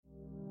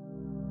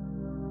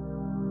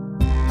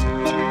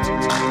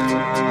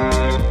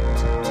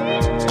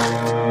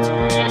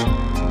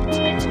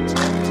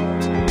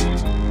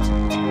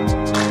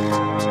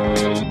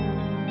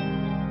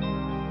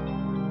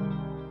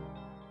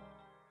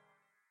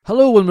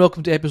Hello and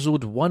welcome to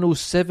episode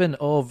 107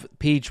 of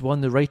Page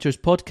One, the Writers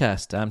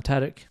Podcast. I'm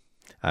Tarek.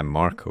 I'm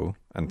Marco,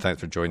 and thanks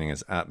for joining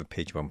us at the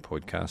Page One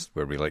Podcast,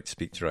 where we like to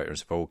speak to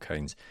writers of all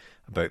kinds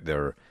about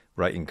their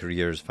writing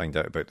careers, find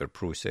out about their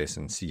process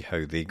and see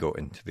how they got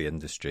into the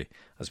industry,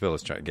 as well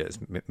as try to get as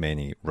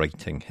many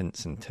writing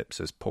hints and tips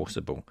as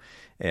possible.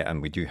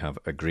 And we do have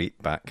a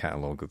great back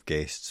catalogue of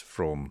guests,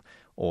 from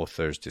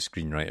authors to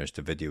screenwriters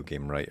to video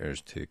game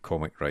writers to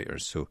comic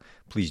writers, so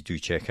please do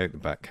check out the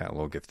back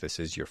catalogue if this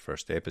is your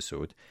first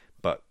episode.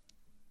 But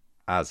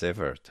as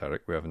ever,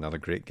 Tarek, we have another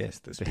great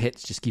guest this week. The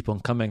hits just keep on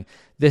coming.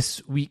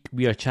 This week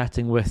we are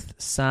chatting with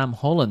Sam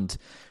Holland,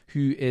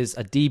 who is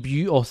a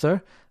debut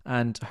author,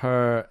 and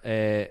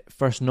her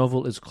first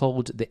novel is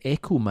called The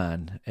Echo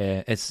Man.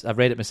 I've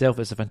read it myself.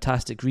 It's a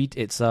fantastic read.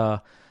 It's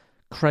a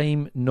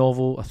crime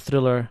novel, a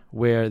thriller,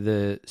 where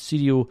the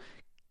serial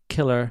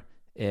killer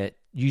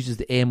uses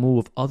the MO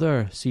of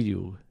other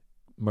serial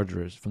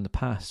murderers from the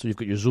past. So you've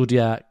got your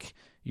Zodiac,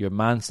 your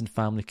Manson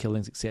family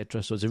killings,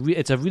 etc. So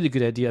it's a really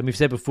good idea. And we've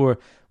said before,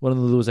 one of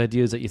those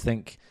ideas that you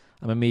think,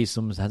 I'm amazed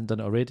someone hasn't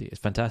done it already.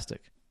 It's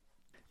fantastic.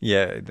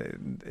 Yeah,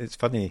 it's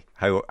funny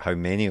how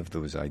many of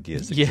those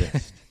ideas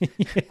exist.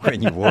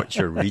 When you watch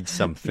or read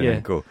something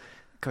and go,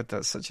 God,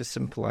 that's such a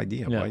simple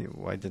idea. Yeah.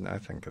 Why didn't I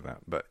think of that?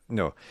 But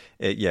no,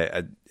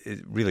 a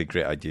really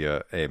great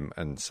idea.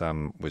 And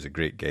Sam was a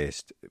great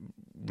guest.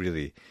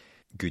 Really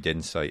good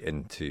insight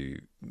into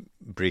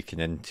breaking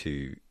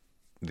into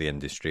the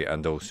industry,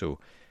 and also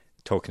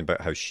talking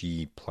about how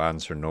she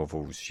plans her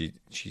novels.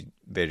 She's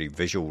very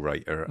visual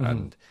writer,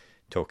 and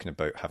talking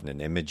about having an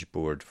image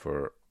board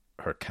for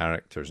her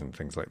characters and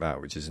things like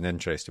that, which is an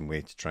interesting way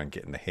to try and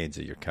get in the heads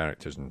of your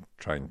characters and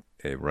try and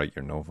write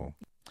your novel.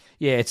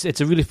 Yeah,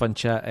 it's a really fun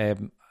chat.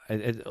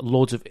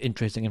 Loads of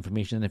interesting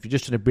information, and if you're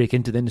just trying to break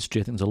into the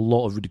industry, I think there's a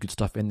lot of really good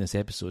stuff in this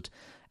episode.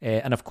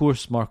 And of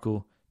course,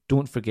 Marco,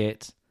 don't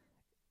forget,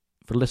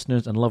 for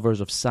listeners and lovers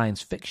of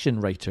science fiction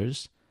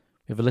writers,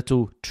 we have a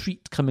little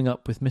treat coming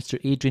up with Mr.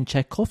 Adrian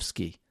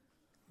Tchaikovsky.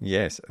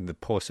 Yes, and the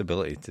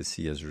possibility to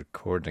see us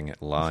recording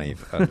it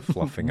live and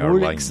fluffing our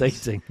More lines.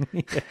 Exciting.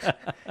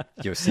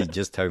 You'll see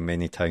just how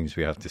many times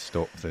we have to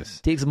stop this.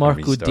 It takes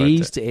Marco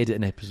days to edit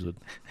an episode.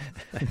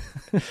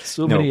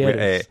 Many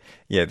edits.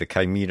 The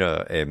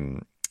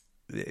Chimera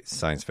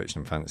Science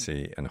Fiction,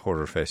 Fantasy and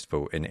Horror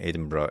Festival in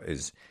Edinburgh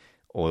is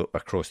all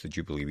across the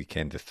Jubilee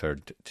weekend, the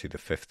 3rd to the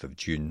 5th of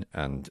June.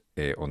 And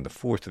on the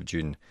 4th of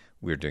June,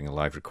 we're doing a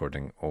live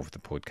recording of the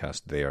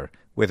podcast there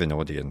with an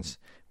audience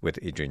with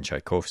Adrian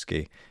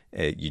Tchaikovsky.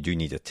 You do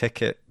need a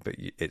ticket, but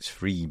it's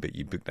free, but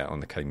you book that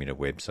on the Chimera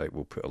website.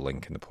 We'll put a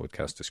link in the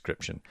podcast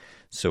description.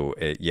 So,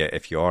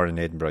 if you are in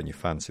Edinburgh and you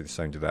fancy the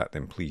sound of that,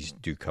 then please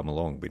do come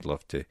along. We'd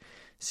love to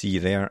see you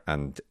there,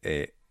 and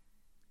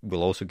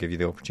we'll also give you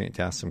the opportunity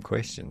to ask some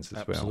questions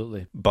as well.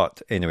 Absolutely.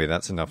 But anyway,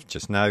 that's enough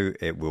just now.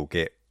 We'll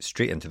get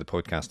straight into the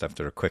podcast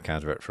after a quick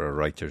advert for a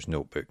writer's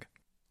notebook.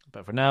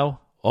 But for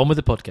now, on with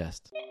the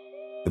podcast.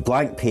 The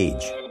blank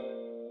page.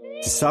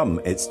 To some,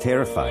 it's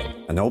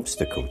terrifying, an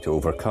obstacle to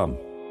overcome.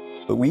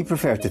 But we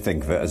prefer to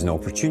think of it as an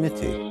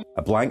opportunity,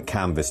 a blank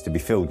canvas to be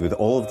filled with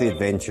all of the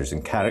adventures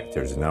and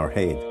characters in our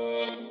head.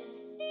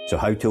 So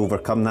how to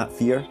overcome that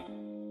fear?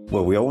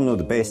 Well, we all know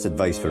the best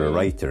advice for a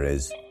writer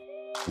is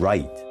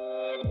write.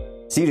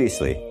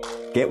 Seriously,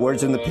 get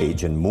words on the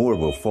page and more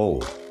will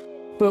follow.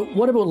 But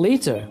what about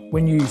later,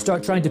 when you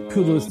start trying to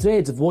pull those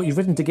threads of what you've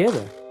written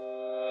together?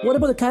 What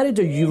about the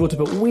character you wrote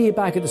about way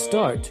back at the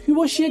start? Who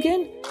was she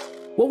again?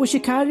 What was she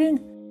carrying?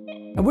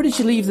 And where did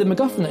she leave the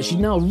MacGuffin that she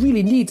now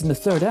really needs in the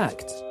third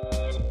act?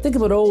 Think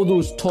about all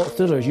those top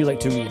thrillers you like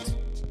to read,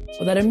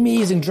 or that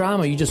amazing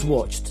drama you just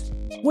watched.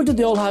 What did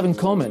they all have in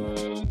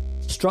common?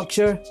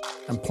 Structure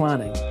and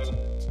planning.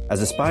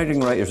 As aspiring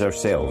writers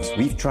ourselves,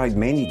 we've tried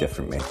many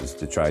different methods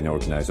to try and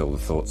organise all the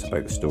thoughts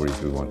about the stories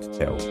we want to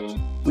tell.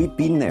 We've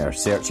been there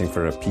searching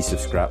for a piece of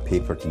scrap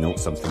paper to note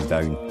something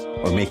down,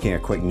 or making a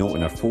quick note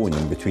on our phone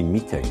in between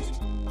meetings.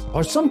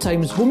 Or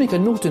sometimes we'll make a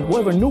note in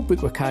whatever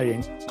notebook we're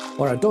carrying,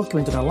 or a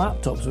document on our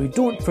laptop so we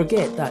don't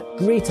forget that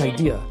great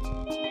idea.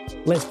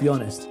 Let's be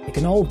honest, it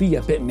can all be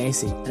a bit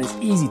messy and it's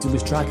easy to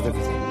lose track of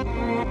everything.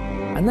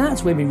 And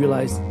that's when we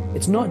realised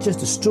it's not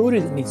just a story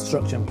that needs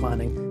structure and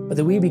planning, but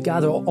the way we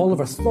gather all of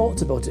our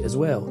thoughts about it as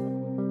well.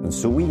 And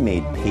so we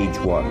made Page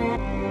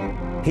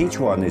One. Page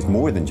One is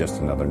more than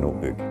just another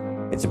notebook.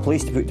 It's a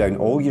place to put down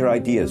all your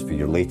ideas for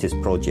your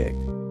latest project,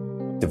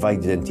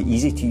 divided into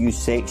easy-to-use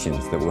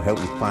sections that will help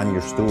you plan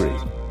your story,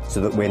 so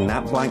that when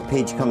that blank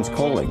page comes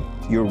calling,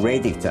 you're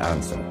ready to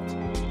answer.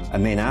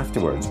 And then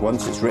afterwards,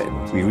 once it's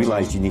written, we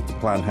realised you need to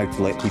plan how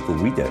to let people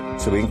read it,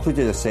 so we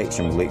included a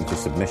section relating to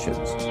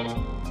submissions.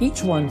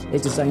 Each one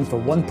is designed for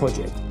one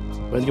project,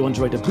 whether you want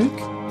to write a book,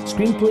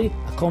 screenplay,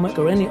 a comic,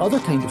 or any other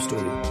kind of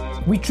story.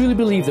 We truly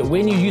believe that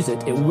when you use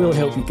it, it will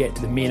help you get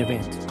to the main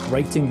event,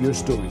 writing your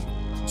story.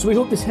 So we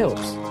hope this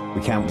helps.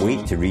 We can't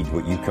wait to read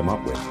what you come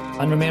up with.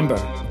 And remember,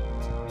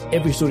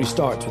 every story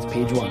starts with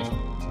page 1.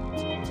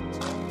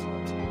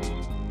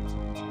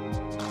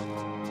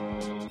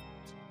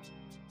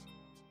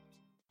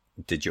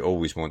 Did you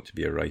always want to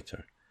be a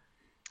writer?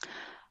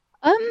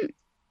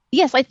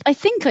 Yes, I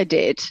think I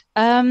did.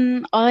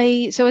 So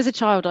as a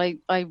child,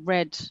 I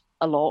read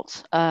a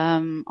lot.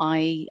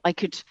 I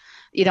could,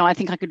 I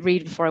think I could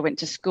read before I went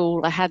to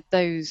school. I had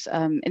those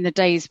in the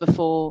days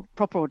before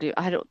proper audio.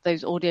 I had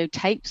those audio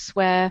tapes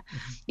where,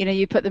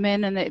 you put them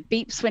in and it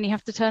beeps when you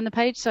have to turn the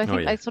page. So I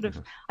think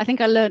I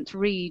think I learned to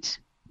read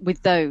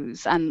with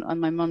those, and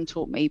my mum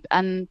taught me.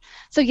 And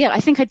so I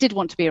think I did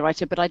want to be a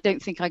writer, but I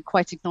don't think I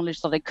quite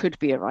acknowledged that I could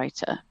be a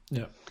writer.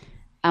 Yeah.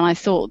 And I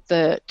thought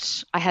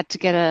that I had to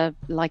get a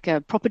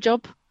proper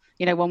job,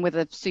 one with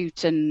a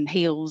suit and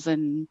heels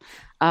and,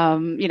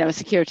 a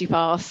security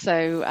pass.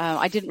 So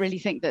I didn't really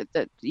think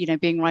that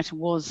being a writer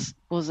was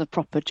a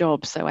proper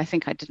job. So I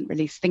think I didn't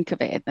really think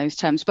of it in those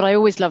terms. But I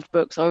always loved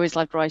books. I always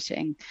loved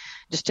writing.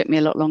 It just took me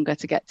a lot longer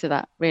to get to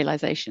that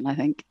realization, I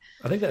think.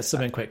 I think that's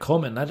something quite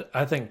common.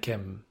 I think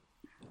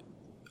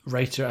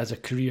writer as a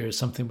career is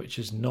something which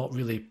is not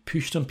really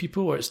pushed on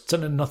people, or it's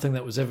certainly nothing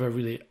that was ever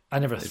really, I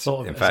never thought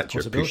of it. In fact,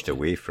 you're pushed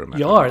away from it.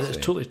 You are, that's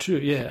totally true.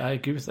 Yeah, I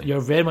agree with that.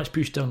 You're very much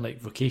pushed on like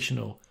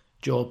vocational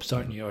jobs,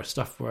 aren't you, or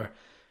stuff where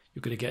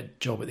you're going to get a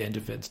job at the end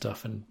of it and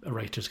stuff, and a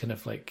writer's kind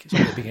of like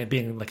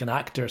being like an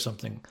actor or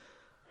something.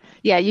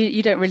 Yeah,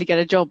 you don't really get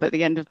a job at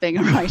the end of being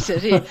a writer,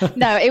 do you?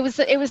 No, it was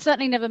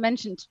certainly never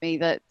mentioned to me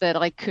that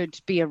I could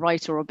be a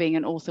writer, or being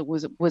an author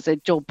was a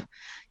job.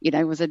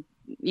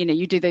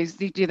 You do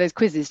those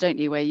quizzes, don't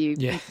you, where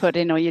you put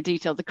in all your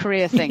details, the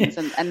career things,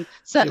 and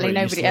certainly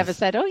nobody ever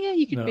said, oh yeah,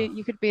 you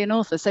could be an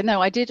author. So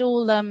no, I did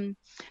all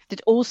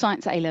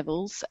science at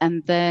A-levels,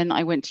 and then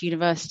I went to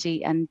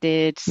university and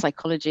did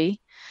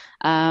psychology.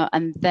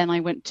 And then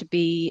I went to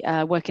be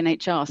work in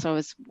HR. So I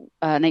was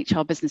an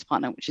HR business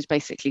partner, which is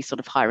basically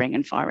sort of hiring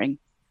and firing.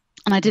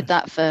 And I did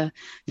that for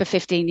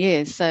 15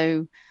 years.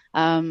 So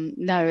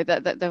no,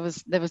 that there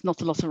was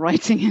not a lot of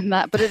writing in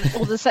that. But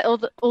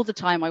all the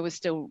time I was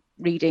still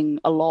reading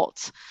a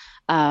lot.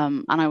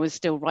 And I was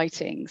still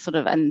writing sort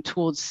of, and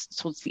towards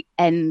the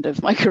end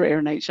of my career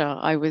in HR,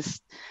 I was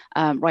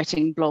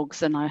writing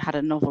blogs, and I had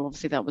a novel,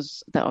 obviously,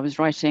 that I was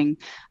writing.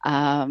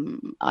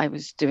 I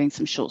was doing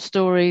some short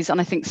stories,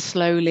 and I think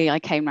slowly I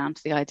came around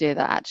to the idea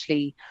that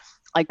actually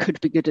I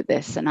could be good at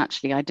this, and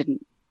actually I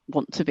didn't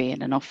want to be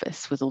in an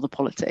office with all the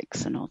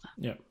politics and all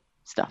that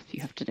stuff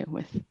you have to deal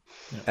with.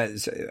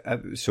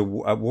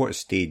 So at what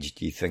stage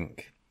do you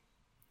think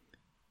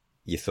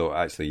you thought,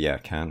 actually, I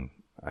can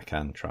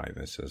try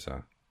this as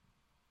a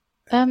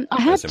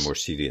more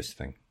serious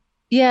thing?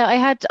 Yeah,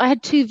 I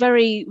had two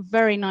very,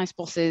 very nice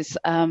bosses.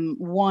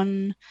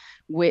 One,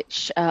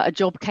 which a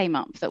job came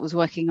up that was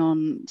working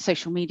on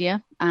social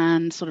media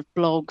and sort of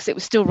blogs. It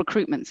was still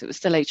recruitment, so it was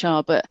still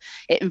HR, but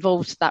it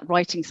involved that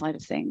writing side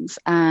of things.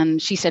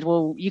 And she said,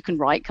 well, you can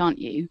write, can't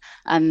you?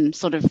 And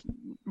sort of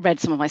read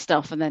some of my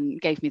stuff and then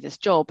gave me this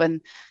job.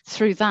 And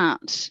through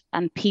that,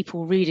 and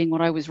people reading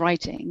what I was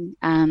writing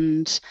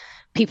and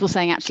people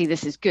saying, actually,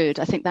 this is good,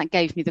 I think that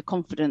gave me the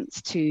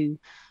confidence to,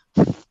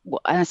 and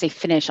I say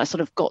finish, I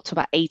sort of got to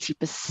about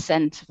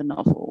 80% of a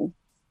novel.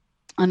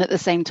 And at the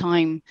same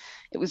time,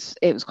 it was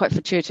quite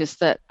fortuitous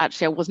that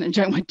actually I wasn't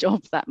enjoying my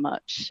job that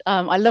much.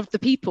 I loved the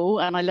people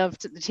and I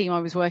loved the team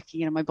I was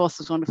working in, and my boss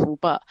was wonderful.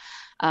 But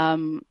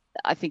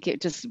I think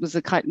it just was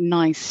a kind of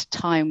nice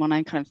time when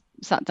I kind of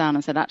sat down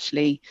and said,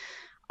 actually,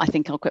 I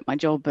think I'll quit my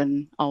job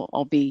and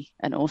I'll be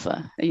an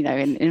author, in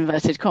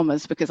inverted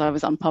commas, because I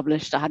was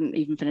unpublished. I hadn't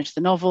even finished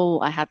the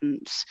novel. I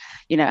hadn't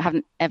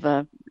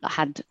ever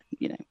had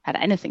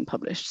anything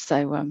published.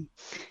 So, I'm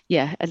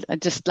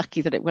just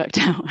lucky that it worked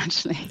out,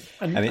 actually.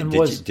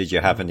 Did you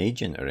have an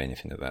agent or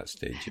anything at that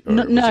stage? Or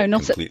no,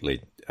 not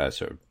completely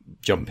sort of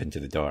jump into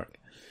the dark.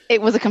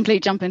 It was a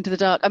complete jump into the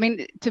dark. I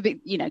mean,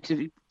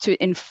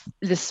 in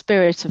the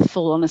spirit of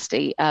full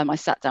honesty, I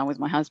sat down with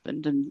my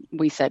husband and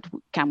we said,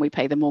 can we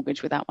pay the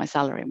mortgage without my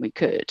salary? And we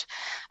could.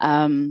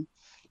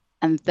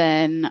 And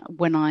then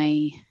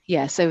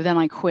then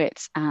I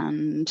quit,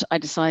 and I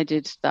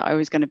decided that I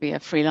was going to be a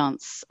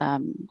freelance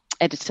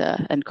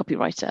editor and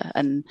copywriter.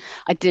 And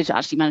I did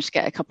actually manage to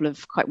get a couple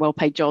of quite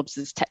well-paid jobs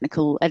as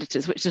technical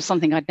editors, which was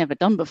something I'd never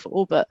done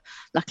before, but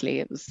luckily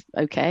it was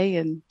okay.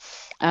 And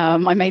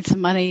I made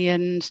some money,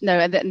 and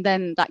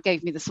then that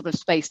gave me the sort of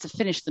space to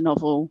finish the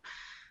novel.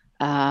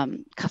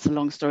 Cut a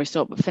long story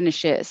short, but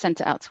finish it,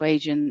 sent it out to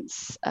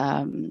agents,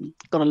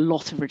 got a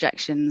lot of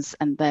rejections,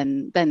 and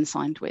then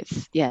signed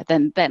with,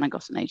 then I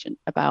got an agent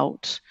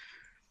about,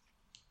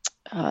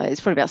 it's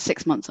probably about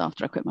 6 months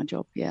after I quit my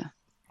job. Yeah.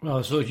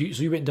 Well, so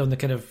you went down the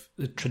kind of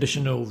the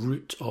traditional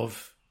route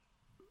of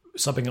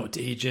subbing out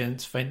to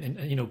agents, finding,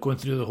 going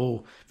through the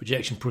whole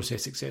rejection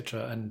process,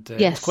 etc. And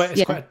it's quite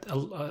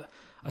a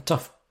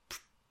tough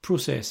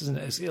process, isn't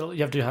it?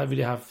 You have to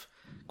really have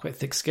quite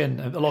thick skin.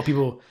 A lot of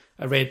people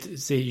I read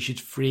say you should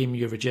frame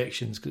your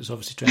rejections because it's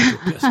obviously trying to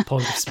put a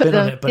positive spin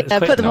on it. But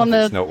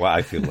it's not what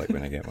I feel like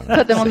when I get one.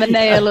 Put them on the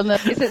nail and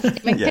is it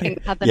Stephen King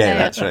had the nail?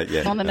 That's right.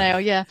 Yeah, on the nail.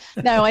 Yeah.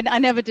 No, I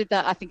never did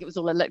that. I think it was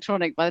all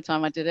electronic by the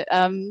time I did it.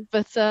 I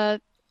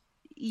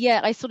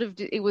sort of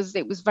it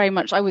was very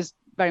much I was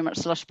very much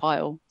slush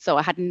pile. So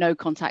I had no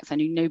contacts. I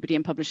knew nobody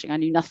in publishing. I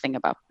knew nothing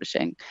about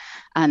publishing.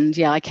 And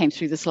I came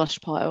through the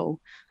slush pile.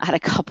 I had a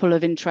couple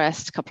of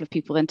interests, a couple of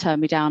people then turned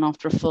me down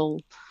after a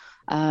full.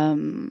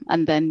 And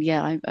then,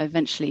 I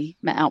eventually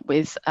met up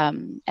with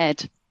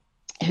Ed,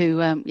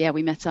 who,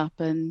 we met up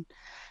and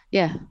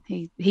I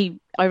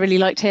really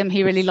liked him.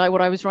 He really liked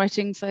what I was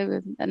writing.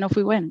 So, and off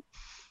we went.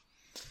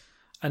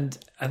 And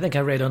I think I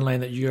read online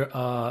that you're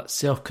a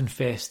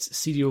self-confessed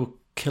serial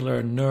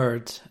killer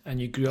nerd and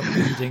you grew up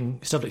reading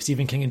stuff like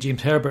Stephen King and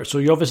James Herbert, so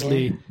you're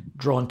obviously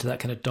drawn to that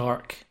kind of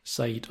dark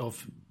side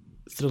of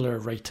thriller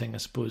writing, I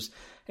suppose.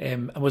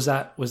 And was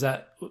that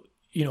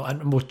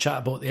and we'll chat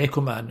about The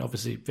Echo Man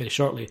obviously very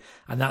shortly,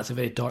 and that's a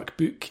very dark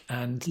book.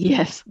 And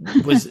yes,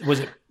 was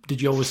it? Did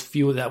you always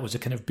feel that was the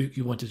kind of book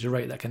you wanted to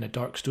write, that kind of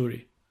dark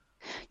story?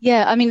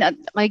 Yeah, I mean,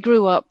 I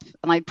grew up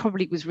and I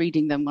probably was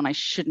reading them when I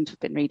shouldn't have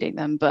been reading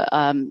them, but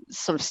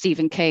sort of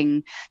Stephen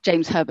King,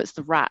 James Herbert's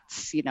The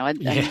Rats,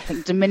 I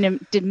think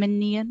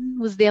Dominion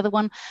was the other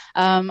one.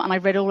 And I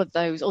read all of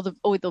those, all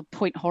the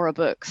point horror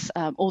books,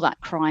 all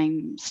that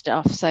crime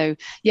stuff. So,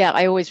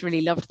 I always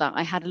really loved that.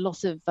 I had a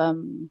lot of...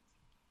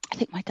 I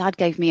think my dad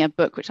gave me a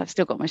book, which I've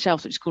still got on my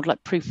shelf, which is called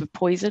like Proof of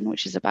Poison,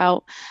 which is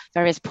about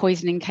various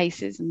poisoning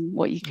cases and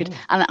what you could,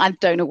 and I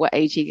don't know what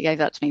age he gave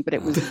that to me, but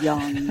it was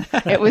young.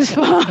 It was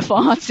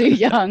far too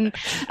young.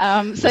 I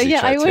always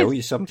tell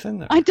you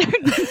something. I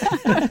don't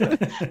know.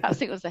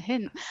 Perhaps it was a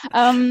hint.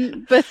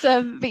 But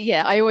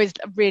I always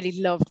really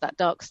loved that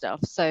dark stuff.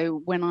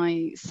 So when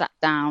I sat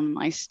down,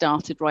 I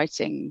started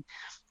writing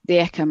The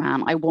Echo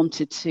Man. I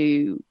wanted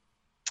to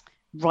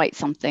write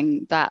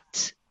something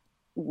that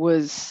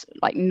was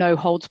like no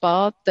holds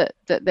barred, that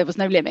there was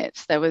no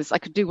limits. I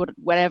could do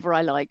whatever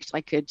I liked.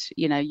 I could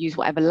use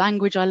whatever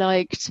language I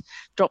liked,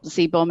 drop the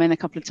C-bomb in a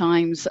couple of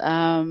times.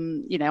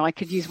 I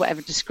could use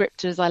whatever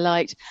descriptors I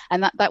liked,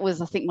 and that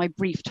was, I think, my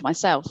brief to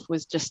myself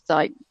was just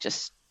go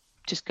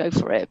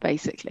for it,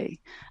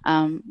 basically.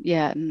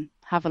 And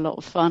have a lot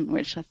of fun,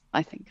 which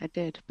I think I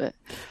did. But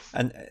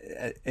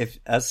if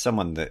as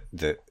someone that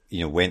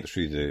went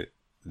through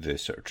the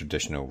sort of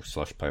traditional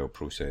slush pile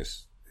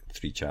process,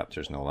 3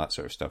 chapters and all that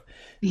sort of stuff.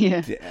 Yeah.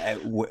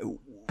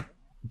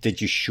 Did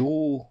you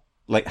show,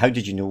 like, how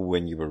did you know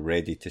when you were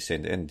ready to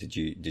send it in? Did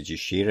you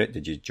share it?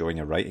 Did you join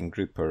a writing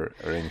group or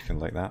anything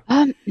like that?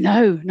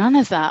 No, none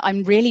of that.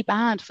 I'm really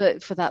bad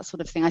for that sort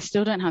of thing. I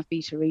still don't have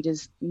beta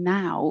readers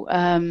now.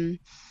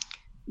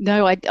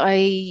 No,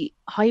 I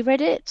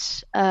read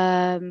it.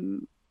 I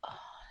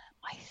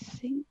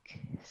think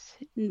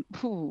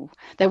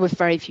there were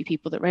very few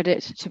people that read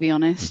it, to be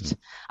honest. Mm-hmm.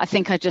 I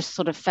think I just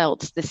sort of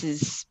felt this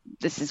is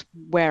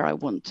where I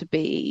want to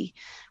be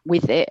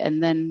with it,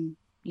 and then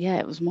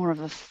it was more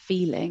of a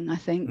feeling, I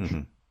think.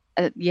 Mm-hmm.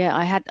 I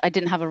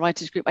didn't have a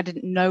writers group. I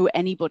didn't know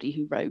anybody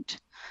who wrote,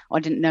 or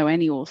I didn't know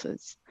any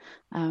authors.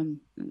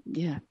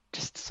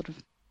 Just sort of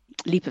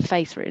leap of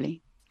faith,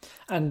 really.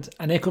 And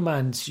Echo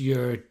Man's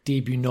your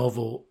debut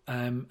novel,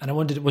 and I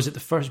wondered, was it the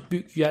first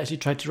book you actually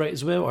tried to write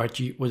as well, or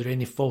were there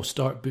any false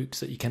start books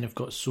that you kind of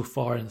got so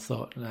far and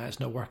thought, nah, it's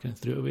not working, and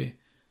threw it away?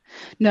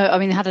 No, I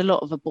mean, I had a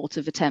lot of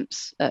abortive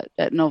attempts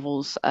at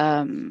novels.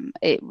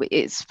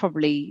 It's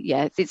probably,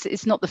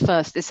 it's not the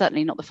first. It's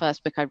certainly not the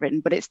first book I've written,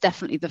 but it's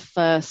definitely the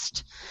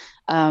first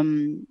of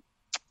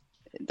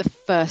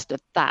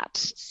that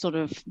sort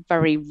of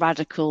very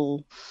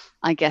radical,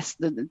 I guess,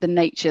 the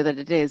nature that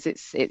it is.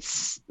 It's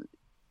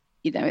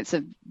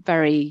a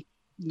very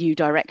new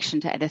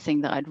direction to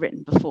anything that I'd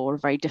written before, a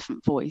very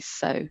different voice.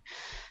 So,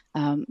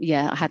 I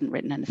hadn't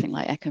written anything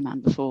like Echo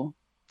Man before.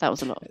 That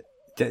was a lot.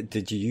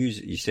 Did you use,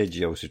 you said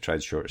you also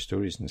tried short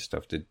stories and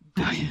stuff. Did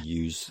you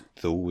use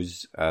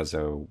those as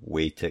a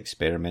way to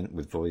experiment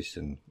with voice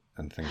and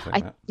things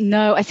like that?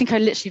 No, I think I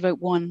literally wrote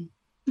one.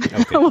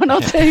 Okay. One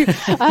or two.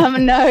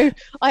 No,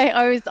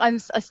 I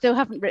still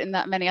haven't written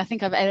that many. I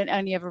think I've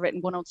only ever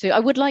written 1 or 2. I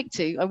would like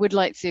to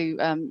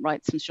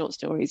write some short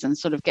stories and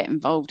sort of get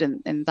involved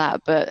in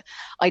that. But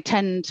I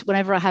tend,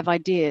 whenever I have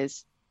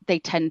ideas, they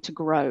tend to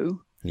grow.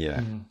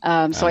 Yeah.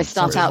 So I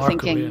start out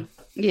thinking,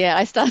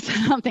 I started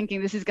out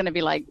thinking this is going to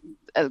be like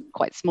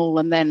quite small,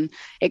 and then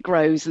it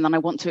grows, and then I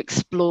want to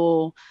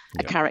explore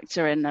a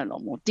character in a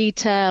lot more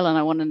detail, and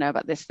I want to know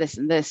about this,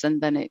 and this, and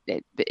then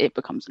it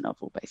becomes a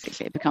novel.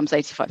 Basically, it becomes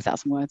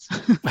 85,000 words.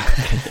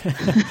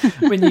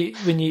 when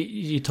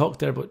you talked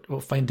there about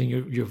finding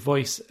your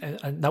voice,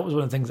 and that was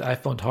one of the things that I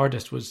found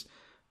hardest was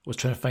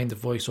trying to find the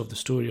voice of the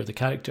story or the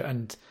character.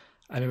 And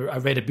I remember I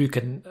read a book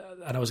and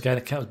I was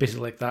basically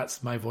like,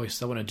 that's my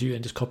voice I want to do,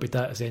 and just copied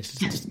that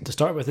essentially to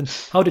start with. And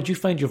how did you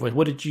find your voice?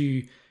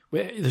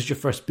 This is your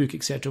first book,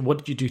 etc. What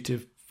did you do to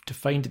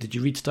find it? Did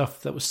you read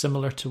stuff that was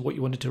similar to what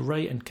you wanted to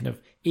write and kind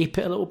of ape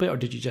it a little bit, or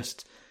did you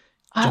just?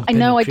 I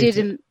know I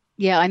did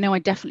Yeah, I know I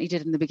definitely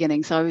did in the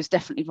beginning. So I was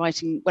definitely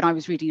writing when I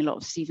was reading a lot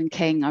of Stephen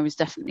King. I was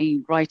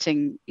definitely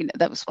writing,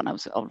 that was when I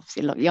was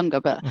obviously a lot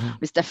younger, but I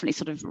was definitely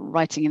sort of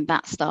writing in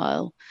that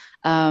style.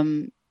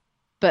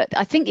 But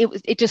I think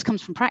it just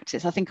comes from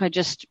practice. I think I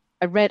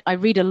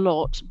read a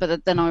lot,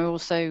 but then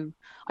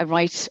I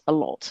write a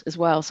lot as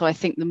well. So I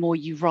think the more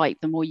you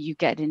write, the more you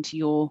get into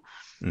your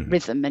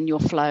rhythm and your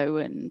flow.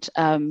 And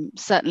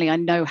certainly I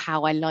know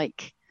how I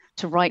like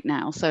to write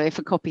now. So if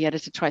a copy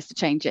editor tries to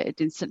change it, it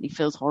instantly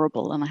feels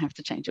horrible and I have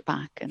to change it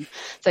back. And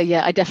so,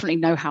 yeah, I definitely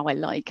know how I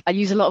like. I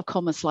use a lot of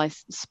comma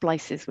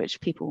splices,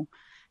 which people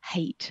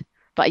hate,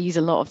 but I use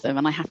a lot of them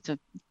and I have to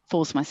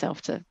force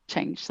myself to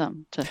change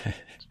some to take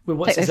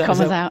those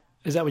commas out.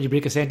 Is that when you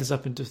break a sentence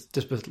up into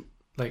just with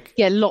like?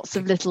 Yeah, lots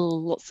of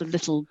little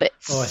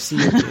bits. Oh, I see.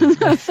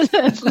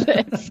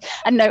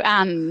 And no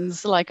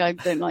ands. Like I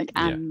don't like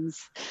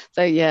ands. Yeah.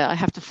 So yeah, I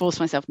have to force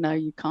myself. No,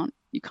 you can't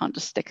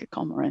just stick a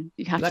comma in.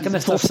 You have that to. That kind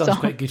of stuff sounds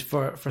quite good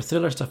for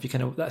thriller stuff.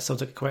 That sounds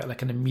like quite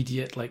like an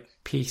immediate, like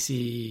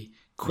pacey,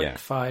 quick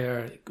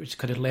fire, which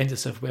kind of lends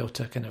itself well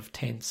to a kind of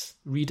tense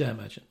read, I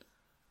imagine.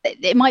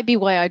 It might be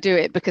why I do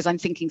it, because I'm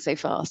thinking so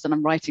fast and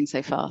I'm writing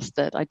so fast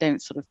that I don't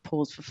sort of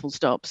pause for full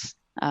stops.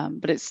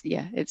 But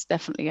it's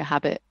definitely a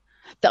habit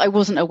that I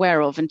wasn't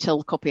aware of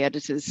until copy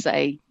editors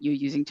say you're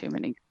using too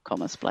many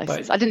comma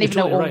splices. I didn't even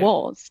know what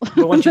was.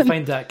 But once you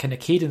find that kind of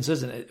cadence,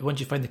 isn't it? Once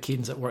you find the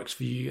cadence that works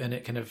for you and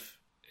it kind of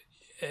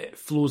it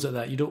flows at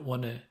that, you don't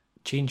want to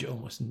change it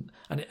almost.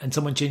 And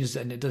someone changes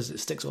it and it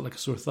sticks out like a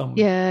sore thumb.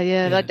 Yeah.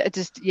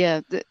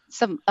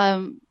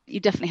 You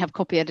definitely have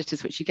copy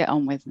editors which you get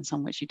on with and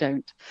some which you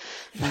don't.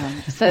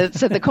 So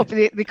the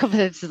copy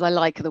editors I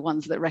like are the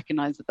ones that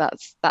recognise that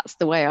that's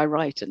the way I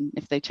write, and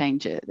if they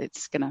change it,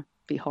 it's gonna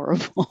be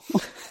horrible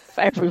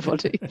for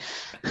everybody.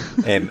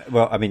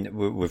 Well, I mean,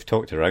 we've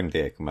talked around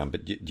the Echo Man,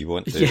 but do you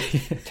want to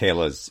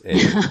tell us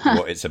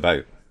what it's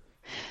about?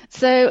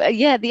 So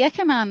the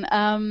Echo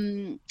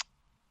Man.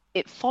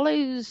 It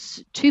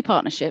follows two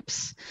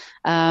partnerships.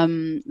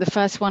 The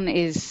first one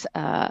is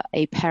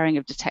a pairing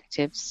of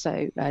detectives,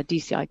 so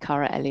DCI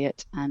Cara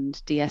Elliott and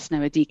DS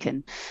Noah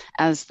Deacon,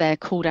 as they're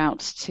called out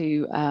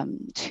to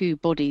two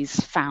bodies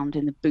found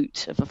in the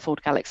boot of a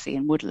Ford Galaxy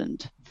in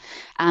Woodland.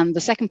 And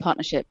the second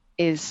partnership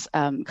is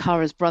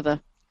Cara's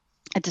brother,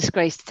 a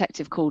disgraced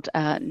detective called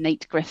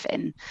Nate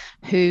Griffin,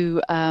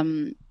 who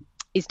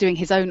is doing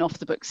his own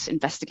off-the-books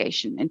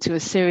investigation into a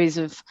series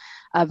of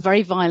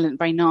very violent,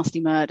 very nasty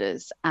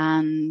murders,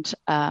 and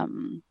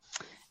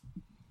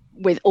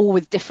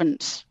with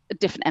different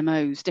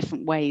MOs,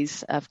 different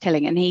ways of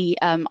killing. And he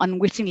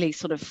unwittingly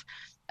sort of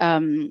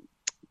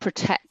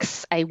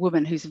protects a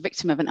woman who's a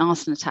victim of an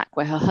arson attack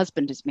where her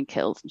husband has been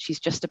killed and she's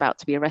just about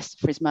to be arrested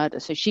for his murder.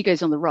 So she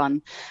goes on the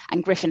run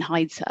and Griffin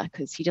hides her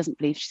because he doesn't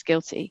believe she's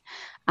guilty.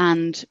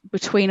 And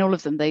between all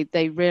of them,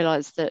 they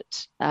realize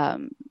that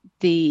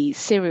the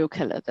serial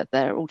killer that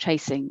they're all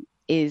chasing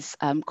is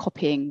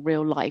copying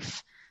real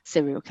life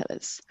serial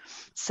killers.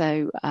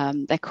 So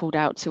they're called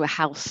out to a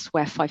house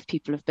where 5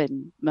 people have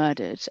been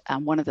murdered,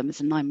 and one of them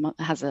is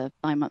has a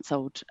 9 months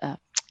old,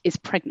 is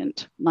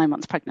pregnant, 9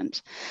 months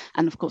pregnant,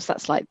 and of course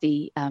that's like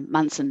the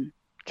Manson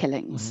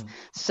killings.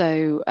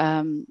 So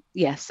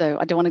so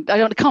I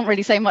can't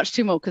really say much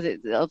too more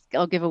because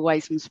I'll give away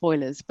some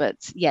spoilers. But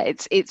yeah,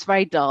 it's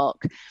very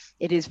dark.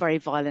 It is very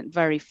violent,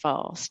 very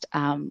fast.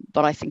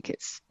 But I think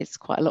it's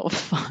quite a lot of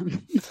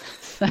fun.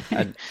 So.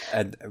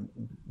 And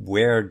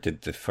where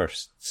did the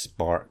first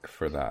spark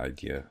for that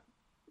idea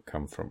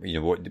come from?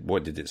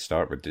 What did it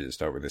start with? Did it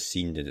start with a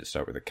scene? Did it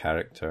start with a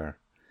character?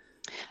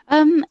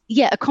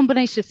 A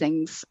combination of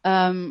things.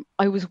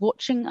 I was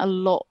watching a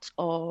lot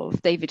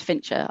of David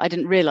Fincher. I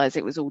didn't realize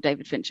it was all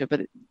David Fincher,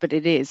 but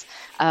it is.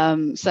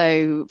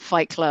 So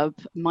Fight Club,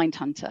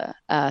 Mindhunter,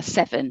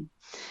 Seven.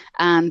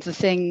 And the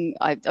thing,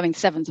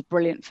 Seven's a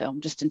brilliant film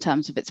just in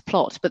terms of its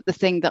plot, but the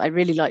thing that I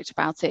really liked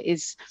about it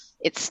is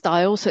its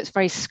style. So it's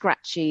very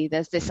scratchy.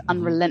 There's this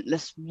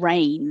unrelentless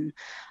rain.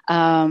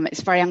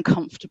 It's very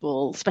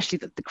uncomfortable, especially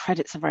that the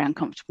credits are very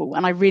uncomfortable.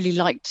 And I really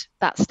liked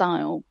that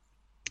style.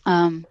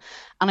 And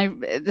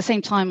at the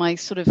same time, I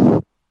sort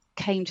of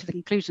came to the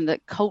conclusion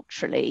that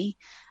culturally,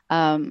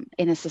 in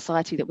a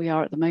society that we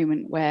are at the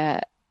moment,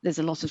 where there's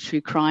a lot of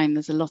true crime,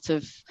 there's a lot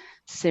of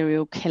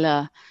serial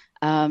killer,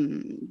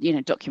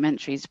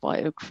 documentaries,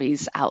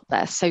 biographies out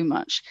there, so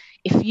much.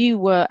 If you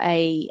were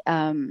a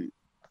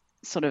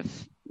sort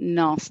of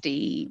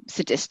nasty,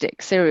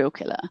 sadistic serial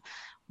killer,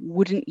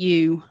 wouldn't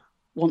you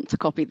want to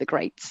copy the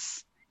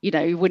greats?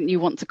 Wouldn't you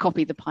want to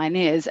copy the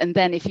pioneers? And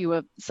then if you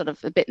were sort of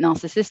a bit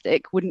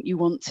narcissistic, wouldn't you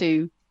want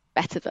to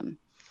better them?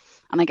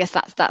 And I guess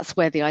that's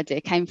where the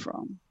idea came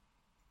from.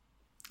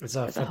 It's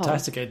a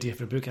fantastic idea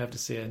for a book, I have to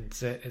say. And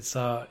it's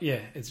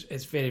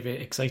very, very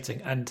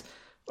exciting. And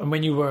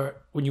when you were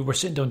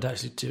sitting down to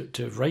actually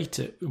to write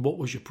it, what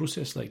was your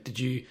process like?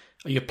 Are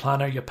you a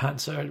planner, your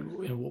pantser?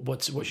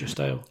 What's your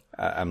style?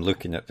 I'm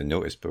looking at the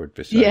notice board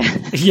beside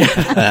yeah.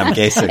 And I'm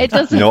guessing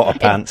not a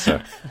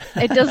pantser.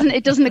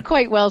 It doesn't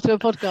equate well to a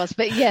podcast,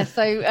 but yeah.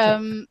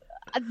 So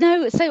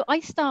No, so I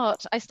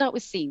start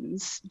with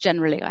scenes.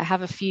 Generally, I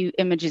have a few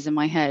images in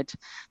my head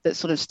that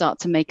sort of start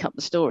to make up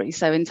the story.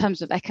 So in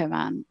terms of Echo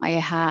Man, I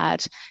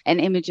had an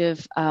image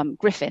of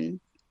Griffin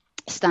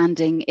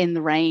standing in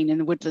the rain in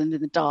the woodland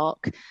in the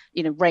dark,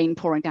 rain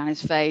pouring down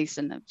his face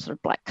and a sort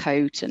of black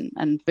coat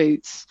and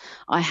boots.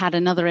 I had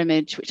another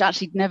image which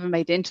actually never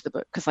made it into the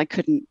book because I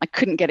couldn't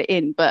get it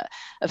in, but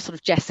of sort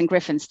of Jess and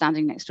Griffin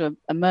standing next to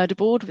a murder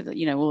board with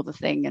all the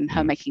thing, and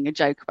her making a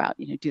joke about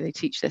do they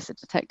teach this at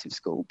detective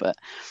school, but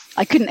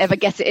I couldn't ever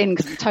get it in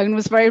because the tone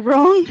was very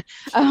wrong.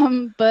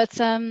 And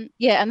then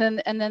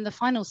the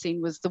final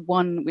scene was the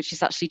one which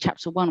is actually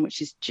chapter 1, which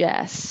is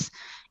Jess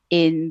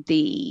in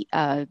the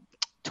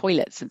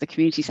toilets of the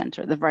community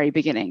centre at the very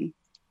beginning,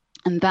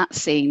 and that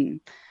scene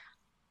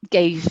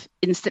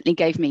instantly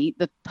gave me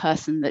the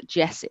person that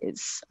Jess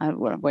is. I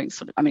won't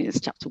it's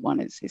chapter 1,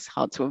 it's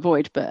hard to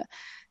avoid, but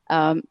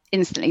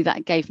instantly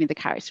that gave me the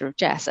character of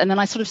Jess. And then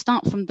I sort of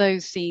start from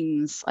those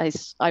scenes.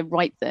 I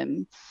write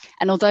them,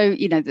 and although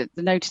the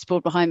notice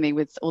board behind me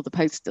with all the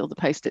post-its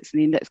and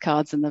the index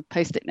cards and the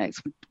post-it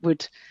notes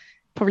would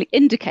probably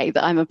indicate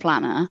that I'm a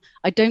planner,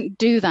 I don't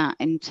do that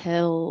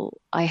until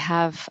I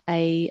have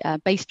a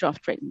base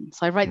draft written.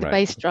 So I write the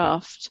base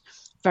draft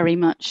very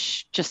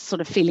much just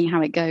sort of feeling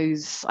how it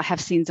goes. I have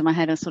scenes in my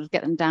head and sort of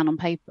get them down on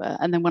paper.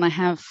 And then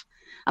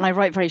I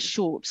write very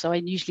short, so I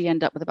usually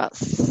end up with about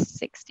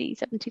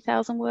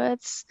 70,000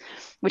 words,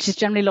 which is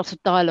generally a lot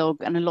of dialogue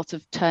and a lot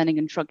of turning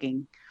and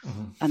shrugging,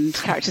 and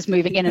characters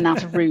moving in and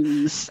out of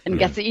rooms and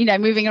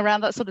moving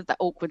around, that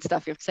awkward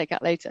stuff you have to take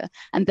out later.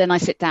 And then I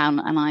sit down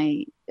and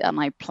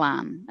I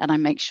plan and I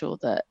make sure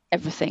that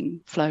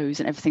everything flows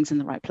and everything's in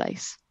the right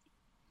place.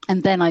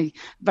 And then at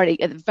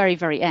the very,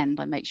 very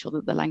end, I make sure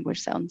that the language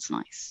sounds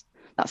nice.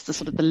 That's the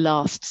sort of the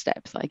last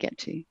step that I get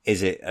to.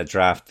 Is it a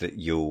draft that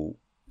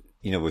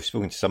we've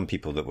spoken to some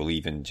people that will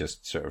even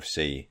just sort of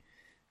say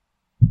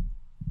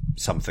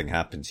something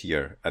happens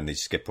here and they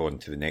skip on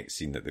to the next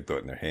scene that they've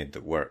got in their head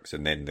that works,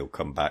 and then they'll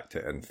come back to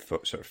it and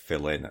sort of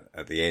fill in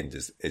at the end?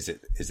 Is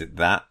it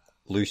that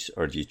loose,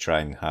 or do you try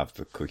and have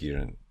the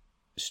coherent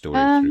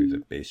story through the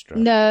base draft?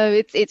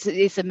 No,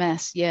 it's a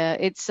mess. Yeah,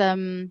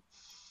 I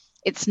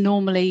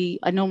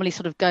normally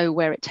sort of go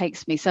where it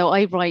takes me. So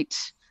I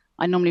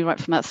normally write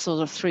from that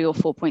sort of 3 or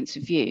 4 points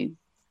of view.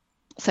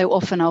 So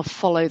often I'll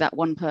follow that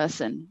one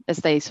person as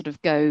they sort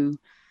of go,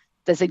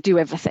 as they do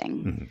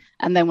everything.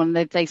 And then when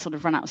they sort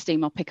of run out of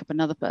steam, I'll pick up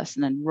another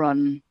person and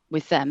run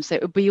with them. So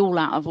it would be all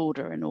out of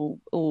order and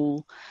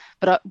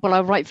but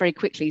I write very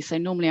quickly. So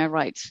normally I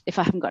write, if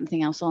I haven't got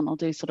anything else on, I'll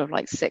do sort of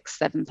like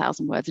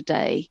 7,000 words a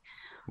day.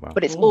 Wow.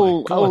 But it's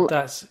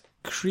that's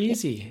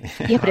crazy.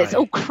 Yeah, but it's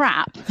all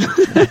crap.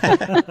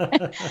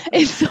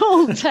 It's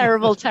all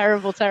terrible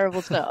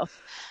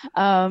stuff.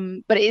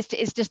 But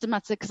it's just a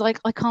matter, because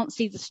I can't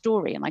see the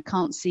story and I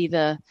can't see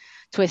the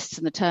twists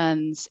and the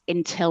turns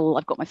until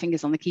I've got my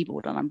fingers on the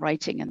keyboard and I'm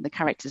writing, and the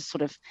characters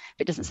sort of, if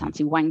it doesn't sound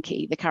too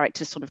wanky, the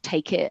characters sort of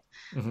take it,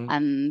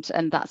 and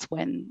that's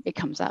when it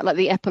comes out. Like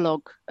the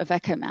epilogue of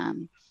Echo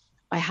Man,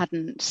 I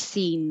hadn't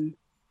seen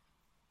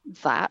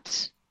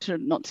that,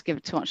 not to give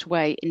it too much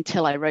away,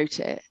 until I wrote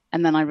it,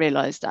 and then I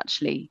realised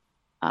actually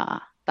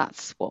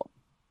that's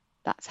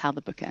how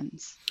the book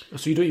ends.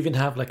 So you don't even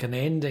have like an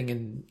ending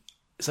and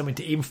something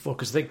to aim for,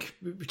 because I think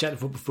we chatted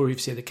before, you've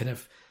said that kind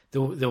of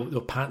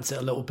they'll pants it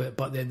a little bit,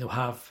 but then they'll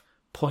have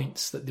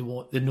points that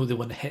they know they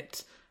want to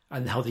hit,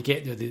 and how they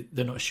get there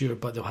they're not sure,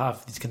 but they'll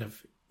have these kind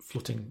of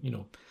floating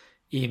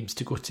aims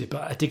to go to.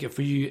 But I take it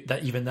for you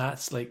that even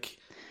that's like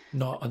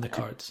not on the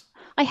cards.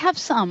 I have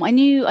some. I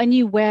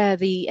knew where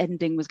the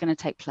ending was going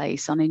to take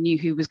place, and I knew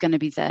who was going to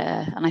be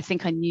there, and I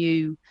think I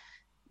knew,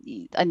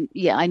 and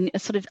I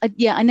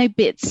know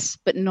bits,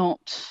 but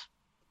not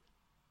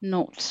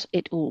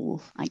it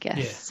all, I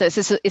guess. Yeah.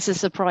 So it's a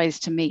surprise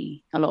to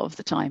me a lot of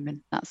the time,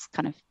 and that's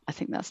kind of, I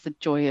think that's the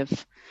joy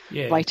of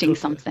writing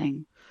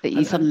something that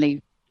you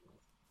suddenly.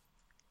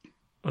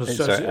 Oh,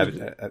 sorry.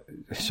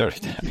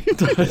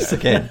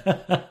 Again,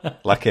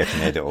 lucky I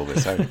can edit all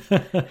this out.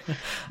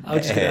 I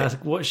was just going to ask,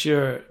 what's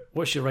your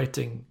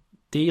writing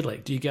day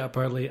like? Do you get up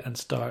early and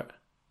start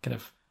kind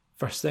of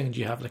first thing?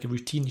 Do you have like a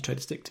routine you try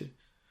to stick to?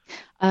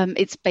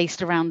 It's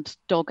based around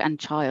dog and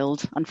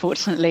child,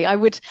 unfortunately. I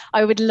would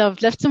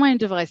love, left to my own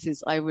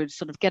devices, I would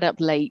sort of get up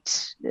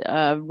late,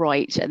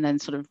 write, and then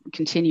sort of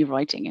continue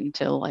writing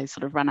until I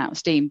sort of ran out of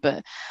steam.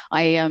 But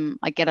I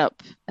get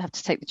up, have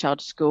to take the child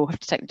to school, have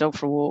to take the dog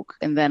for a walk,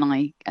 and then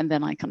I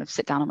kind of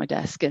sit down at my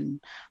desk and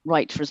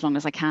write for as long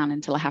as I can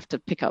until I have to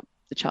pick up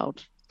the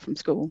child from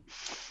school.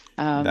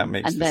 That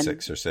makes the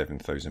 6,000 or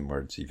 7,000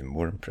 words even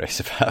more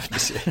impressive, I have to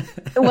say.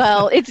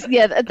 Well,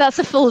 that's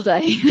a full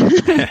day.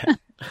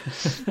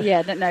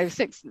 No,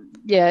 6.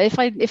 Yeah, if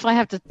I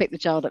have to pick the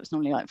child up, it's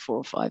normally like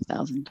 4,000 or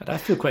 5,000. I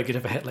feel quite good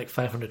if I hit like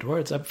 500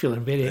 words. I'm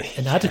feeling very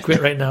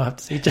inadequate right now, I have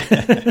to say.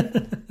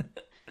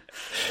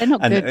 They're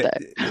not good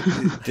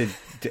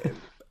though.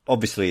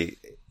 Obviously,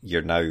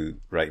 you're now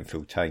writing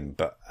full time,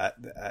 but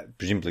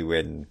presumably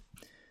when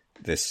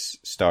this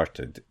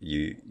started,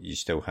 you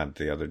still had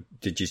the other.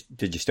 Did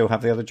you still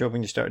have the other job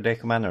when you started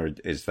Echoman, or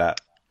is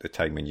that the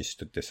time when you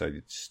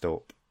decided to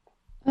stop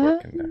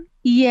working there?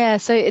 Yeah,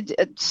 so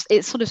it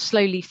sort of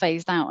slowly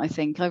phased out. I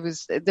think there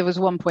was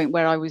one point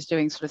where I was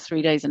doing sort of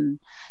 3 days in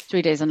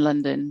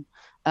London,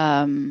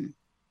 and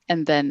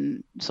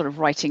then sort of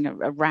writing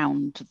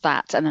around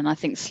that. And then I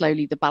think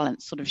slowly the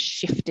balance sort of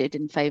shifted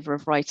in favor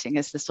of writing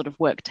as the sort of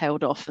work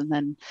tailed off, and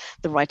then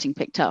the writing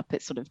picked up.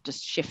 It sort of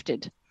just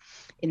shifted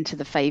into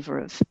the favor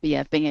of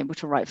being able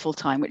to write full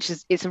time, which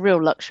it's a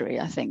real luxury,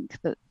 I think,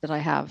 that I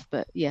have.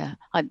 But yeah,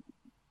 at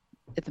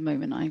the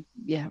moment I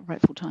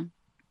write full time.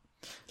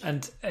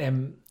 And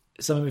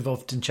something we've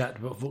often chatted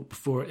about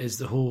before is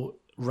the whole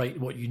write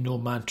what you know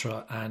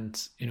mantra,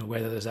 and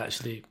whether there's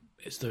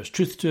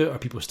truth to it or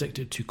people stick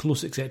to it too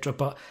close, etc.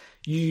 But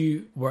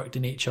you worked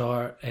in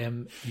HR.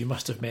 You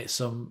must have met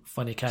some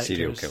funny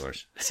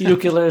characters. Serial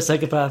killers,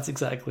 psychopaths,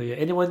 exactly.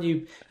 Anyone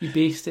you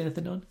based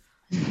anything on?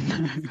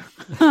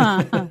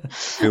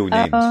 Full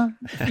names.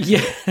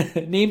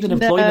 Named and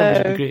employed them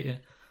would be great. Yeah.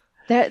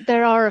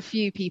 There are a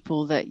few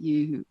people that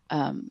you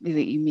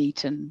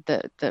meet and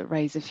that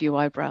raise a few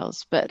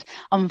eyebrows, but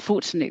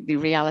unfortunately, the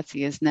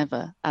reality is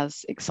never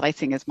as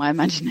exciting as my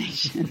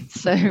imagination.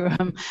 So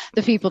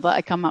the people that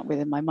I come up with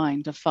in my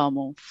mind are far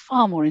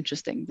more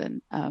interesting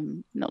than,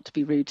 not to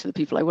be rude to the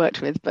people I worked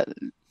with, but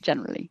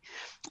generally,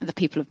 the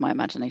people of my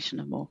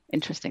imagination are more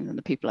interesting than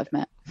the people I've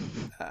met.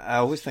 I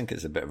always think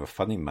it's a bit of a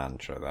funny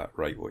mantra, that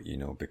write what you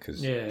know,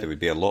 because there would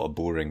be a lot of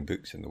boring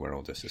books in the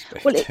world, I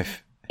suspect. Well,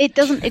 it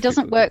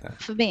doesn't work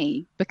for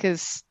me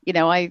because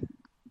I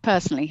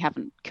personally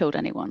haven't killed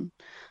anyone.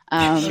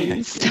 So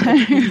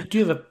you do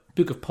have a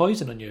book of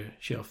poison on your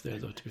shelf there,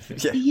 though, to be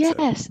fair.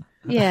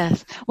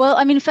 Yes. Well,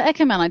 I mean, for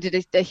Echoman, I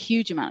did a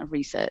huge amount of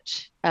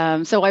research.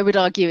 So I would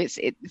argue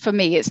for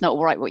me, it's not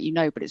write what you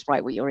know, but it's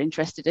write what you're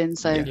interested in.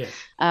 So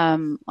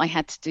I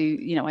had to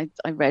do,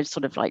 I read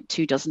sort of like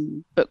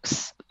 24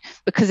 books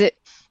because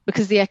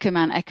the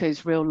Echoman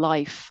echoes real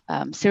life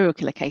serial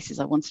killer cases.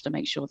 I wanted to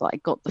make sure that I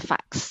got the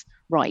facts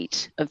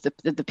right of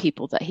the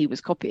people that he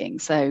was copying.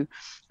 So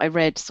I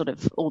read sort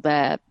of all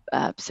their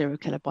serial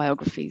killer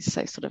biographies.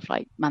 So sort of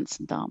like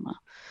Manson, Dahmer,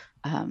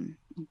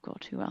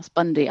 who else?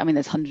 Bundy. I mean,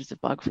 there's hundreds of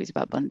biographies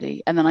about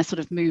Bundy. And then I sort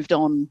of moved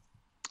on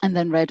and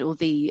then read all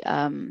the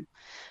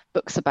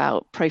books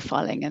about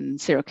profiling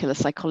and serial killer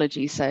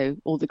psychology. So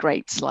all the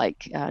greats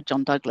like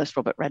John Douglas,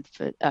 Robert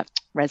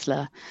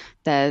Resler.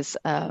 There's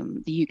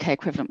the UK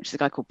equivalent, which is a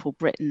guy called Paul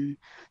Britton.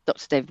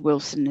 Dr. David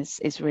Wilson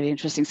is really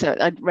interesting. So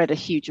I'd read a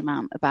huge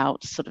amount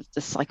about sort of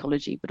the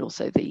psychology, but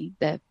also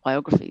their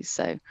biographies.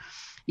 So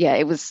yeah,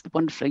 it was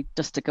wonderfully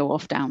just to go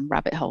off down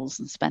rabbit holes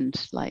and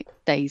spend like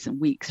days and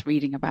weeks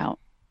reading about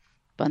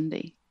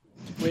Bundy.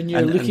 When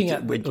you're looking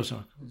at... when you're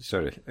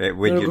doing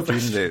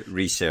the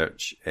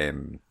research...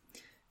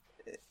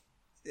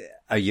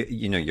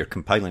 you're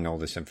compiling all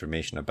this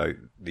information about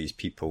these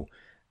people.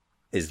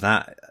 Is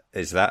that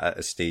at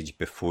a stage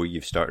before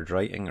you've started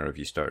writing, or have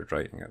you started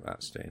writing at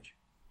that stage?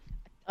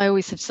 I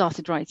always have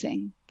started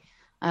writing.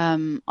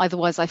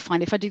 Otherwise, I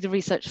find if I do the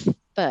research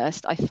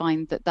first, I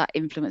find that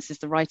influences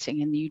the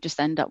writing, and you just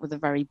end up with a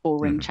very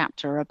boring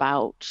chapter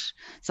about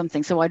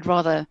something. So I'd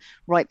rather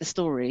write the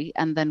story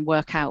and then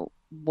work out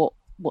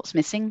what's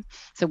missing.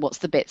 So what's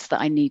the bits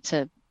that I need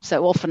to.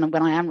 So often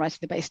when I am writing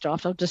the base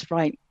draft, I'll just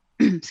write.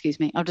 Excuse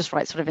me, I'll just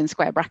write sort of in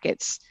square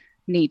brackets,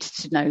 need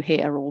to know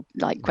here, or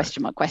like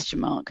question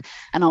mark,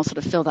 and I'll sort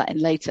of fill that in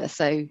later.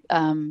 So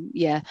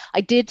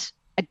I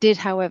did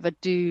however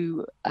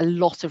do a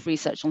lot of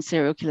research on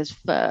serial killers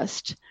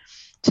first,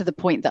 to the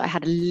point that I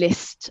had a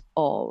list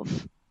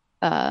of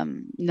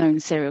known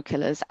serial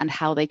killers and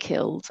how they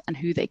killed and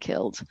who they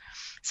killed,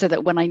 so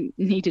that when I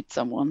needed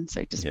someone,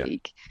 so to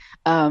speak,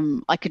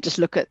 I could just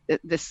look at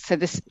this. So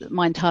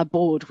my entire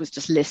board was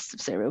just lists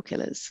of serial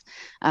killers.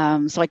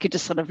 So I could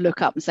just sort of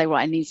look up and say,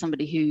 right, I need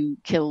somebody who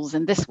kills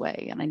in this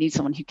way, and I need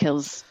someone who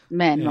kills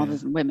men rather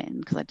than women,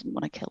 because I didn't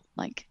want to kill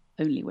like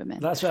only women.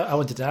 That's what I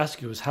wanted to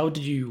ask you, was how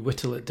did you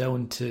whittle it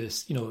down to,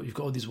 you've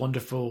got all these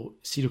wonderful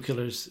serial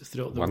killers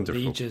throughout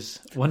the ages.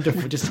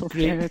 Wonderful, just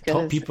great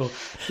top people.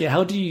 Yeah,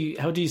 how do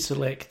you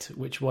select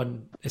which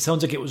one? It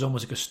sounds like it was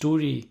almost like a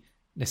story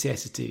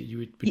necessity. You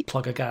would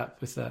plug a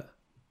gap with that.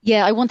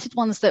 Yeah, I wanted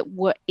ones that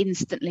were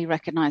instantly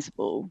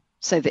recognizable,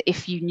 so that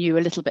if you knew a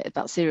little bit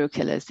about serial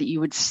killers, that you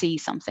would see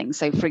something.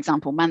 So, for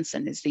example,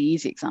 Manson is the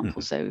easy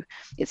example. So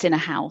it's in a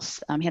house.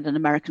 He had an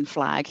American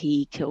flag.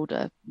 He killed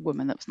a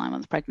woman that was 9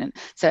 months pregnant.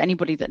 So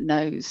anybody that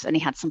knows, and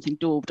he had something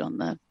daubed on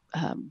the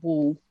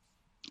wall.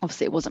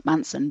 Obviously, it wasn't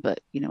Manson,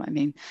 but you know what I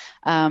mean.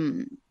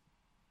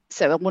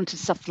 So I wanted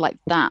stuff like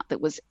that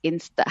was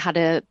that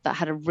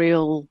had a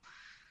real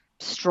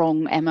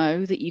strong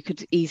MO that you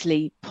could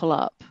easily pull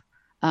up.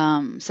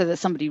 So that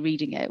somebody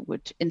reading it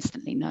would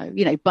instantly know.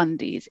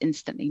 Bundy is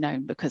instantly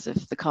known because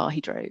of the car he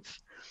drove.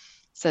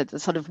 So the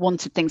sort of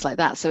wanted things like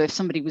that. So if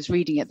somebody was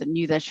reading it that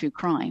knew their true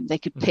crime, they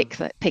could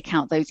pick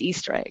out those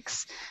Easter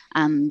eggs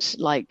and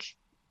like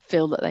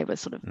feel that they were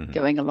sort of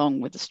going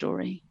along with the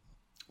story.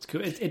 It's cool.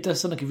 It does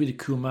sound like a really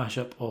cool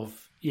mashup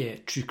of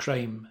true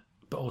crime,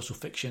 but also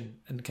fiction,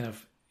 and kind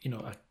of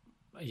a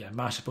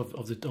mashup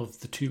of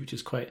the two, which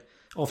is quite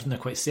often they're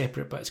quite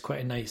separate, but it's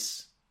quite a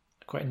nice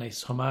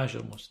homage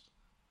almost.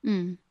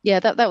 Yeah,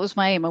 that was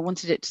my aim. I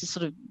wanted it to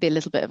sort of be a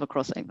little bit of a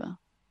crossover.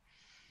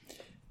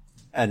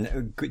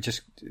 And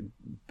just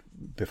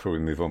before we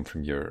move on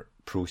from your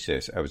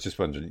process, I was just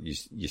wondering,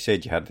 you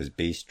said you had this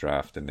base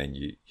draft and then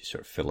you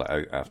sort of fill it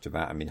out after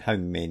that. I mean, how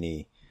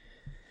many,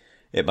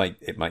 it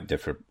might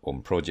differ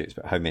on projects,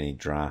 but how many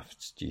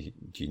drafts do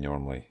you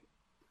normally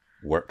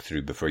work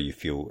through before you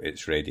feel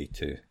it's ready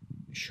to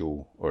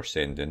show or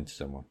send in to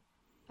someone?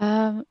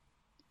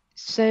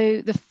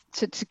 So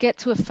to get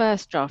to a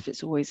first draft, I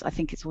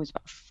think it's always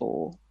about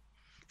 4.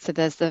 So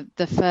there's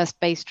the first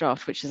base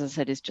draft, which, as I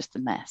said, is just a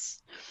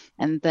mess.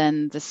 And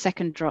then the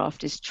second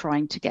draft is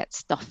trying to get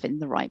stuff in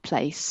the right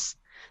place.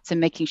 So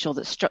making sure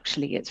that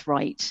structurally it's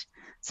right,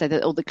 so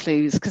that all the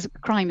clues, because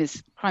crime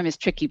is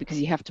tricky,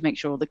 because you have to make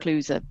sure all the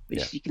clues are,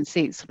 which you can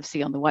see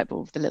on the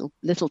whiteboard with the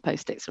little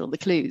post-its are all the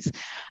clues.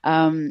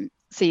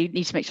 So you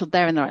need to make sure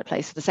they're in the right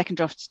place. So the second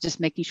draft is just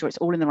making sure it's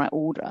all in the right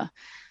order.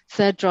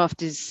 Third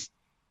draft is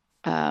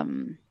this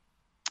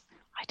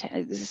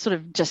is sort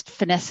of just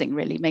finessing,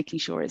 really, making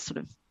sure it sort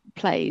of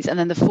plays. And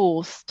then the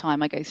fourth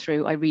time I go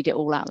through, I read it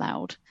all out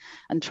loud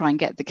and try and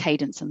get the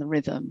cadence and the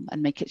rhythm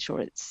and make it sure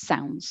it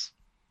sounds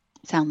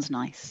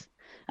nice,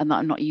 and that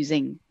I'm not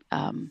using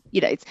and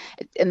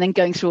then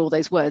going through all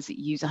those words that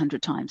you use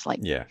 100 times,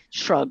 like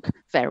shrug,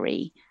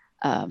 very,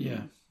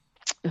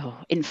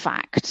 in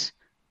fact.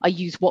 I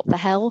use what the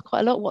hell quite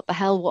a lot. What the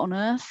hell? What on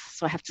earth?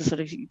 So I have to sort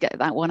of get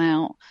that one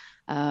out.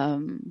 I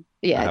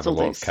have a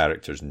lot of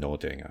characters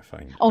nodding, I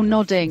find. Oh,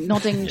 nodding,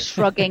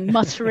 shrugging,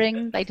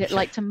 muttering. They did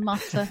like to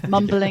mutter,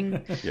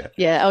 mumbling.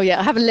 Yeah. Oh, yeah.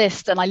 I have a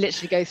list, and I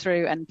literally go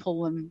through and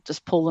pull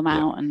them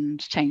out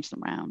and change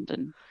them around,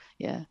 and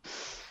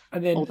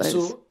And then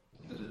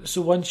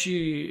so once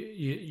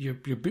your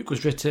book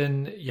was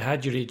written, you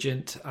had your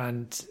agent,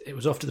 and it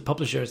was off to the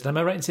publishers. And am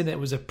I right in saying that it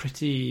was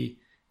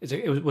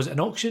was it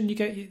an auction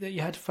that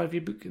you had for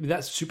your book? I mean,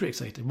 that's super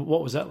exciting.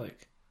 What was that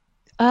like?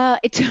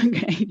 It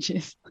took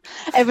ages.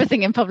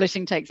 Everything in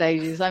publishing takes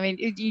ages. I mean,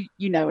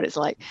 you know what it's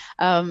like.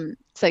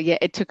 So yeah,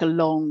 it took a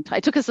long time.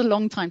 It took us a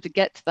long time to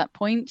get to that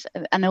point,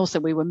 and also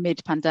we were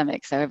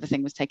mid-pandemic, so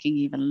everything was taking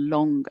even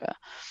longer.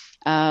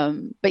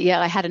 But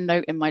yeah, I had a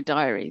note in my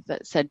diary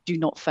that said, "Do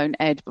not phone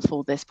Ed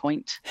before this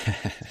point,"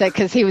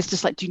 because he was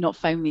just like, "Do not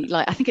phone me."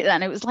 Like, I think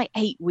it was like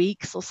 8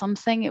 weeks or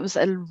something. It was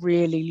a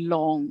really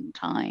long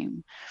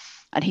time.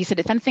 And he said,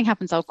 "If anything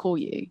happens, I'll call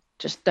you.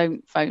 Just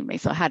don't phone me."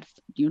 So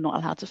you're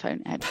not allowed to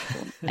phone Ed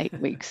for 8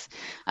 weeks.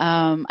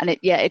 And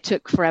it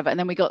took forever. And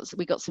then we got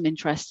some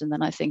interest. And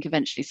then I think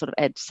eventually sort of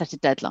Ed set a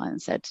deadline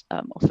and said,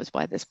 offers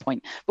by this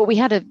point. But we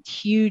had a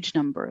huge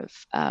number of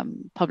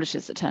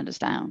publishers that turned us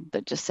down,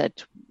 that just said,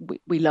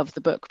 we love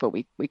the book, but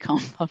we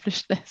can't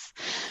publish this.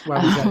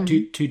 Why was that?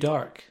 Too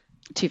dark?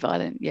 Too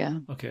violent, yeah.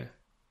 Okay.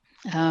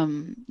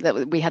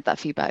 We had that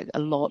feedback a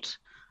lot.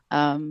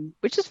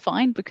 Which is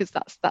fine, because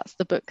that's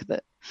the book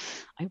that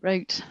I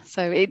wrote.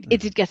 So it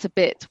did get a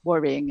bit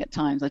worrying at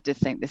times. I did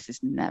think, this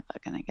is never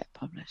going to get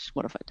published.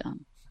 What have I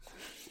done?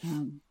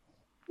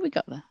 We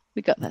got there.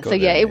 So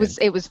yeah, it was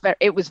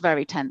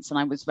very tense, and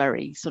I was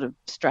very sort of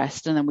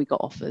stressed. And then we got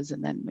offers,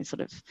 and then we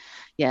sort of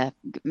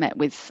met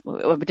with.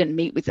 Well, we didn't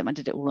meet with them. I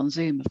did it all on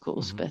Zoom, of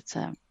course. Mm-hmm.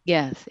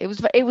 But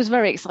it was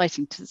very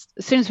exciting. As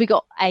soon as we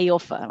got a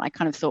offer, and I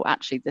kind of thought,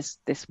 actually, this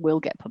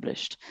will get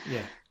published.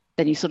 Yeah.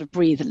 Then you sort of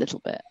breathe a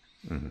little bit.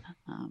 Mm-hmm.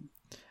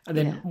 And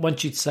then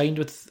once you'd signed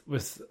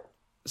with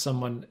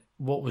someone,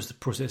 what was the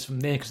process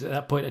from there? Because at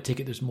that point, I take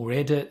it there's more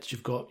edits.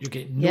 You're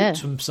getting notes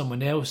from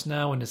someone else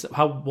now, and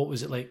what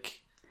was it like?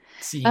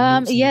 We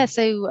signed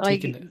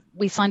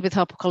with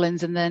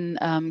HarperCollins, and then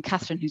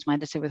Catherine, who's my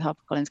editor with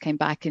HarperCollins, came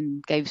back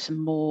and gave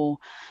some more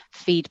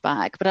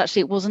feedback. But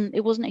actually, it wasn't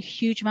a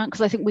huge amount,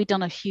 because I think we'd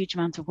done a huge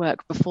amount of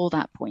work before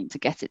that point to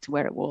get it to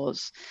where it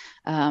was.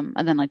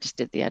 And then I just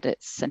did the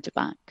edits, sent it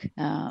back.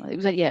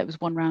 It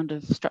was one round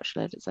of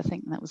structural edits, I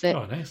think, and that was it.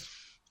 Oh, nice.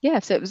 Yeah,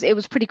 so it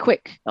was pretty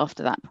quick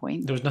after that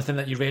point. There was nothing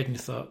that you read and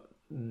you thought,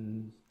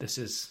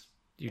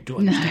 you don't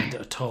understand it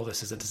at all.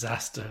 This is a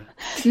disaster.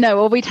 No,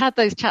 well, we'd had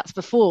those chats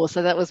before,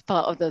 so that was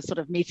part of the sort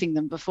of meeting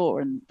them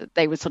before, and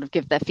they would sort of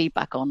give their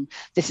feedback on,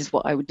 this is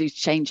what I would do to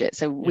change it.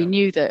 So we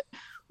knew that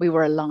we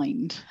were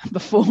aligned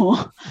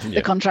before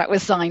the contract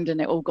was signed,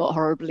 and it all got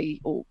horribly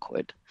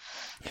awkward.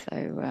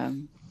 So,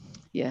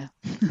 yeah.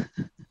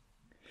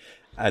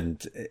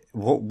 And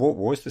what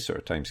was the sort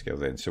of timescale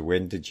then? So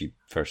when did you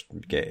first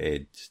get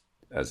Ed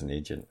as an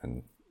agent?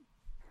 And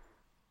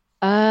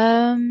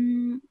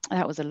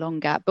that was a long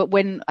gap, but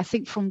when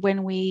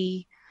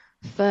we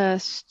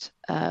first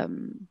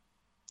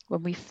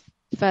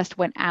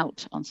went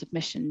out on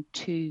submission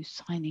to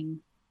signing,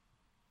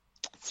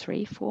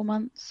 3-4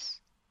 months,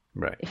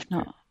 right? If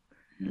not,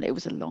 it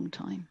was a long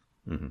time.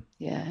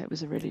 Yeah, it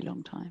was a really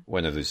long time.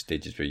 One of those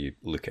stages where you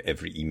look at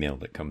every email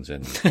that comes in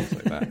and things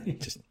like that.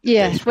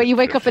 Just where you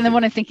wake up in the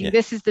morning thinking,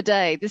 this is the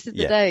day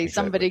exactly.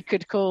 somebody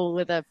could call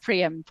with a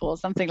preempt or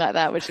something like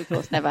that, which of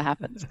course never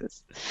happens.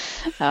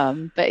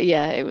 But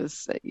yeah, I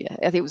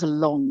think it was a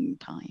long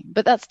time.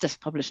 But that's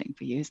just publishing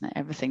for you, isn't it?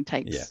 Everything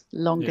takes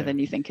longer than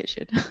you think it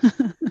should.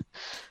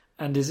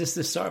 And is this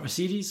the start of a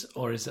series,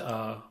 or is it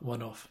a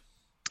one-off?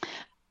 At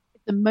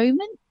the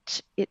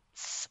moment,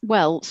 it's,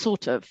 well,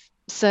 sort of.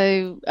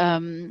 So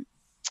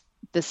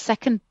the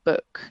second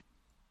book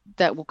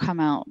that will come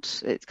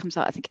out, it comes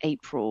out, I think,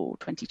 April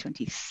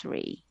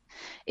 2023,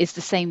 is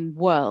the same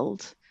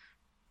world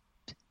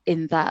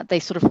in that they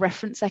sort of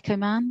reference Echo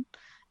Man,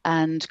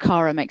 and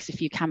Kara makes a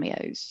few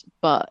cameos,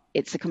 but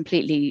it's a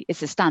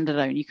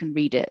standalone. You can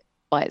read it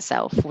by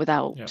itself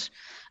without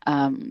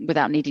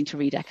needing to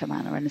read Echo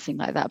Man or anything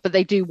like that. But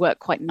they do work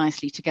quite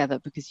nicely together,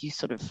 because you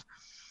sort of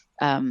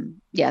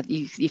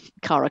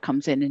Kara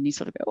comes in and you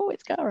sort of go, oh,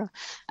 it's Kara,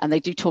 and they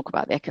do talk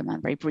about the Echo Man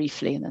very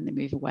briefly, and then they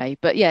move away.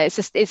 But yeah, it's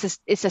a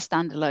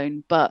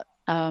standalone. But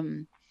I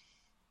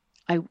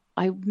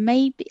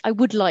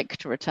would like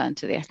to return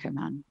to the Echo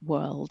Man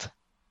world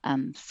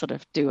and sort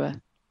of do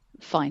a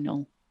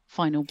final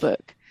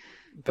book.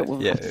 But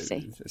we'll have to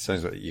see. It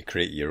sounds like you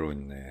create your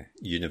own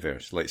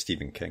universe, like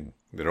Stephen King.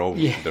 They're all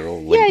linked.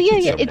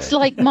 Yeah. It's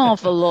like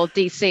Marvel or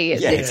DC.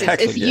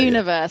 It's a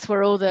universe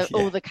where all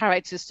the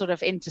characters sort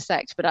of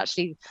intersect, but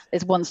actually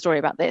there's one story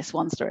about this,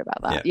 one story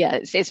about that. Yeah,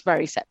 it's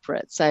very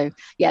separate. So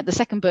yeah, the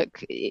second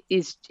book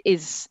is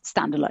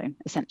standalone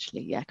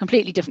essentially. Yeah,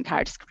 completely different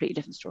characters, completely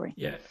different story.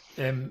 Yeah,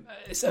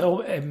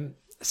 it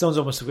sounds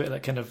almost like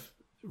that kind of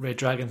Red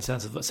Dragon,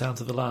 Sounds of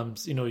the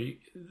Lambs. You know,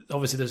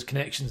 obviously there's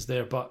connections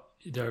there, but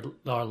there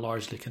are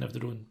largely kind of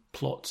their own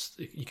plots.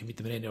 You can read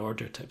them in any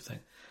order type thing.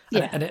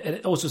 Yeah. And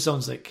it also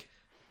sounds like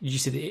you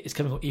said it's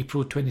coming out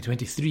April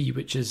 2023,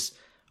 which is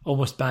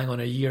almost bang on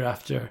a year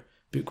after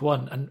book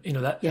one. And you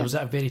know that was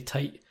a very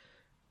tight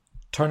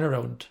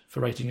turnaround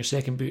for writing your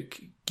second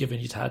book, given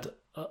you'd had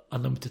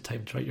unlimited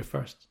time to write your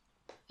first.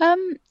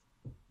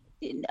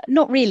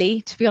 Not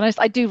really, to be honest.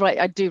 I do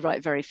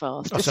write very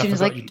fast. As soon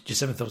as you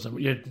 7,000.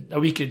 You're a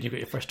week and you got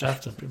your first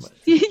draft done, pretty much.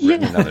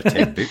 Written another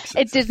 10 books.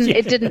 It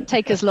didn't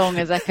take as long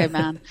as Echo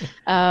Man.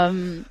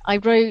 I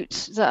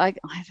wrote.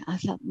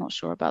 I'm not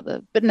sure about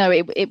but no,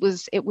 it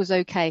was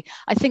okay.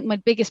 I think my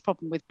biggest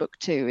problem with book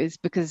two is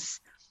because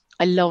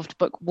I loved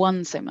book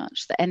one so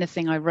much that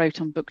anything I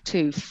wrote on book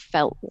two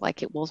felt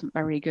like it wasn't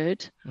very good.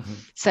 Mm-hmm.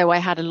 So I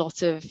had a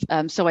lot of.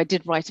 So I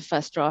did write a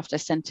first draft. I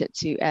sent it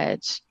to Ed.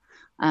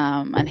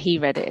 And he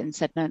read it and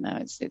said, no,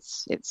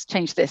 it's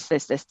changed this,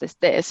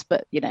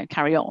 but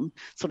carry on,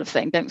 sort of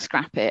thing. Don't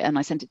scrap it. And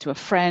I sent it to a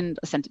friend.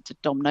 I sent it to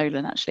Dom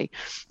Nolan actually,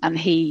 and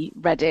he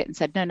read it and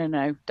said,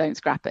 no, don't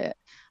scrap it.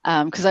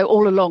 Because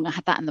all along I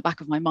had that in the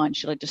back of my mind.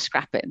 Should I just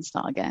scrap it and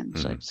start again?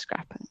 Should I just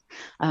scrap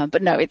it?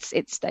 But no,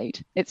 it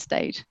stayed,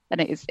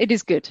 and it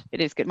is good.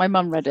 It is good. My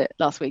mum read it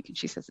last week and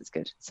she says it's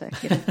good. So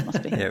it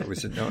must be. Yeah, it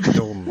was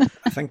Dom.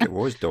 I think it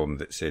was Dom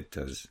that said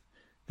to us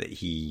that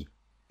he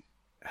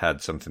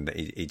had something that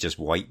he just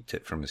wiped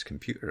it from his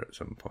computer at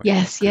some point.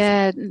 Yes,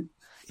 yeah.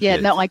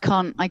 No, I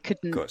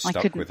couldn't. Got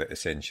stuck with it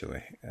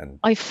essentially, and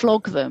I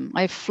flog them.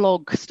 I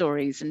flog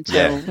stories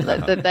until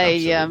that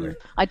they.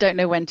 I don't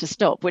know when to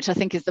stop, which I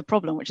think is the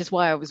problem. Which is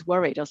why I was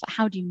worried. I was like,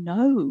 how do you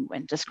know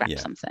when to scrap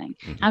something?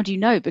 Mm-hmm. How do you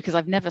know? Because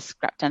I've never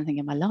scrapped anything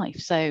in my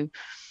life. So,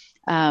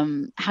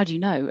 how do you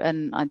know?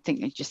 And I think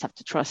you just have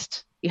to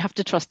trust. You have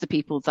to trust the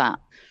people that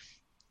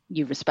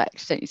you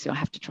respect, don't you? So I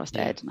have to trust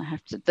Ed, and I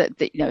have to that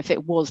if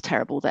it was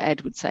terrible, that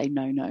Ed would say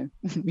no,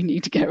 we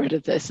need to get rid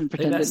of this and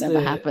pretend it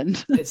never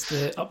happened. It's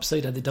the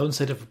upside and the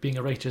downside of being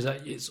a writer, is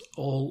that it's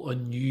all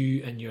on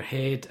you and your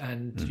head,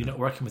 and you're not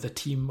working with a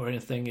team or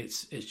anything.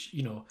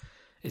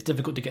 It's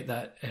difficult to get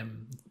that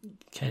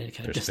kind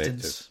of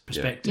distance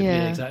perspective.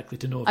 Yeah, exactly.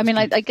 To know. I mean,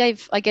 I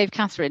gave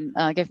Catherine,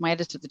 I gave my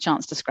editor the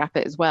chance to scrap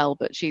it as well,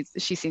 but she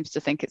seems to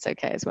think it's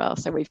okay as well.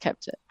 So we've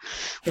kept it.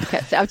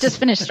 I've just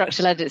finished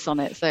structural edits on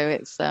it, so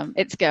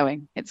it's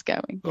going.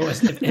 Well,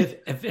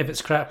 if it's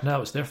scrapped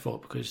now, it's their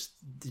fault, because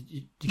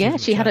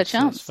she had a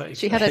chance.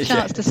 She had a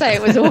chance to say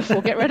it was awful.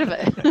 Get rid of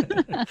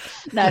it.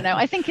 No,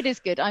 I think it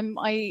is good.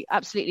 I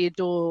absolutely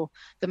adore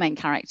the main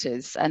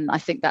characters, and I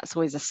think that's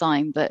always a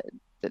sign that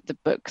the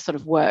book sort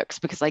of works,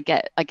 because I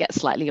get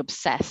slightly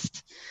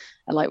obsessed.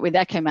 Like with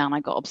Echo Man, I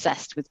got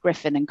obsessed with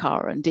Griffin and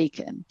Kara and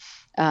Deacon,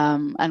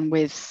 and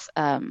with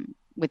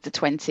the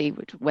 20,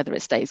 whether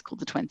it stays called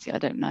the 20, I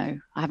don't know.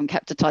 I haven't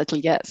kept a title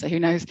yet, so who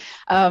knows.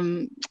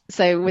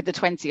 So with the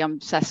 20, I'm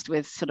obsessed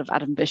with sort of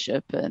Adam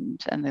Bishop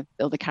and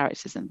all the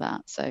characters in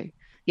that. So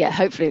yeah,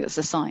 hopefully that's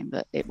a sign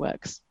that it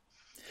works.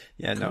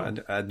 Yeah, no,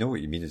 and I know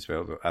what you mean as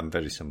well, but I'm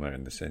very similar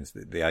in the sense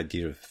that the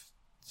idea of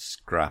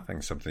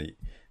scrapping something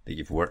that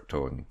you've worked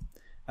on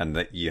and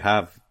that you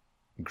have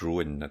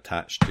grown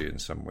attached to in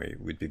some way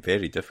would be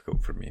very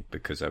difficult for me,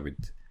 because I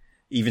would,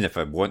 even if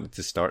I wanted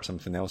to start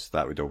something else,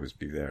 that would always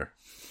be there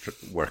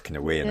working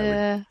away, and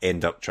I would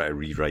end up trying to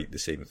rewrite the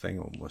same thing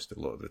almost a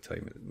lot of the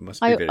time. It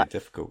must be very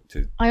difficult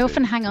to. I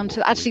often hang on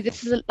to. Actually,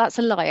 that's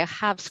a lie. I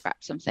have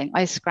scrapped something.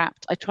 I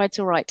tried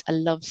to write a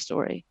love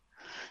story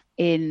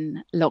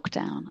in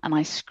lockdown, and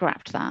I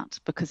scrapped that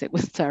because it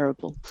was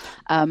terrible.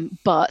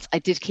 But I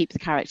did keep the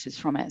characters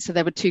from it. So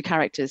there were 2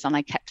 characters, and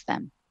I kept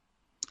them,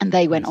 and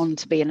they went on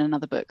to be in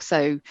another book.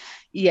 So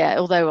yeah,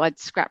 although I'd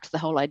scrapped the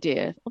whole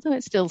idea, although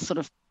it still sort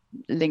of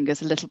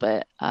lingers a little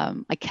bit,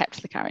 I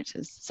kept the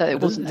characters. So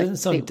it doesn't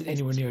sound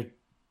anywhere near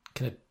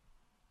kind of,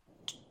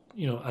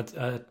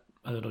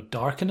 I don't know,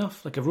 dark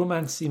enough. Like a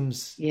romance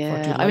seems.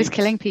 Yeah, I was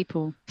killing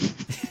people.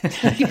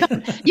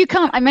 You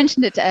can't. I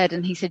mentioned it to Ed,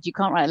 and he said you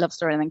can't write a love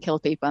story and then kill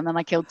people. And then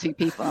I killed 2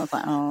 people, and I was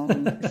like, oh,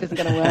 this isn't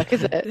going to work,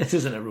 is it? This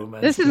isn't a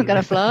romance. This isn't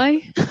going to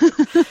fly.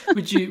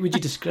 Would you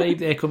describe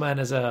The Echo Man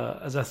as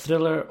a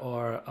thriller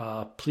or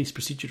a police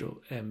procedural?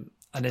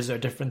 And is there a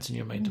difference in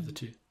your mind of the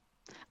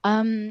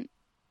 2?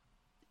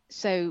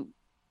 So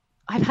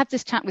I've had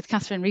this chat with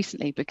Catherine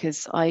recently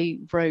because I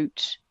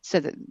wrote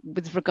that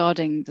with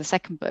regarding the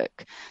second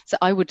book. So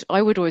I would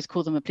always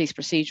call them a police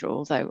procedural,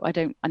 although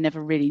I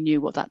never really knew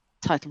what that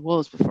title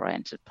was before I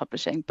entered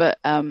publishing. But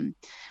then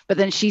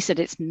she said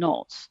it's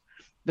not,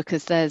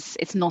 because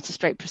it's not a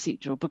straight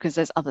procedural because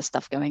there's other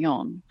stuff going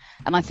on.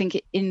 And I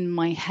think in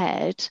my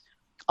head,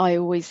 I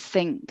always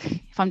think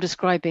if I'm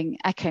describing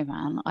Echo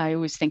Man, I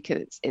always think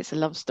it's a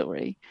love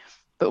story,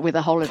 but with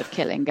a whole lot of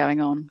killing going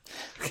on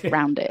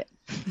around it.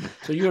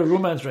 So you're a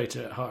romance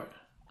writer at heart.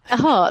 At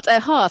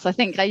heart, I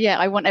think,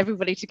 I want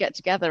everybody to get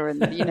together and,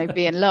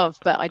 be in love,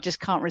 but I just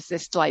can't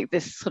resist like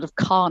this sort of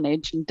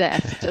carnage and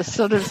death just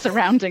sort of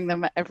surrounding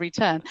them at every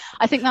turn.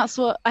 I think that's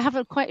what I have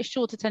quite a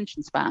short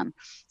attention span.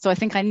 So I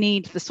think I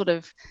need the sort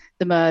of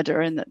the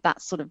murder and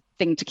that sort of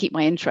thing to keep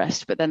my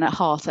interest. But then at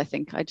heart, I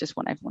think I just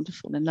want everyone to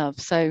fall in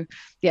love. So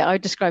yeah, I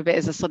would describe it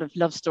as a sort of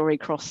love story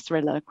cross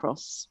thriller,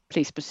 cross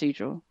police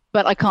procedural.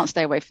 But I can't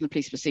stay away from the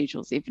police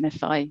procedurals, even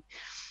if I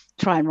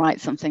try and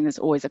write something. There's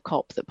always a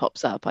cop that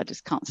pops up. I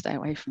just can't stay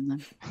away from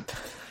them.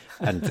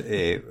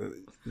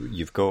 And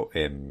you've got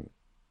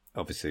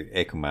obviously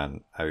Echo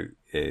Man out.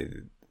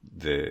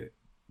 The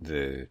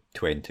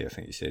 20, I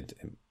think you said,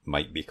 it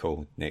might be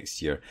called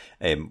next year.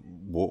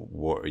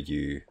 What are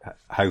you?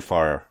 How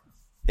far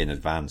in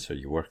advance are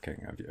you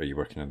working? Are you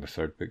working on the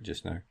 3rd book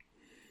just now?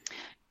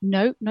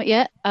 No, not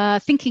yet.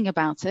 Thinking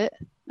about it.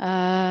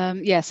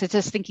 So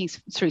just thinking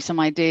through some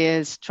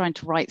ideas, trying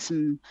to write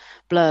some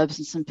blurbs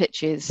and some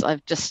pitches.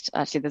 I've just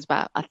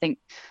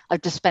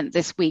spent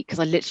this week, because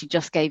I literally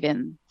just gave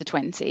in the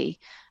 20,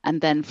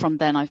 and then from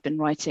then I've been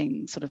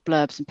writing sort of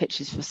blurbs and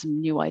pitches for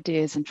some new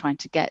ideas and trying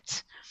to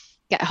get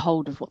a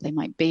hold of what they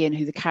might be and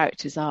who the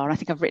characters are. And I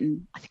think I've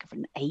written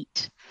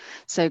 8,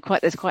 so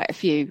there's quite a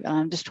few, and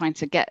I'm just trying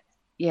to get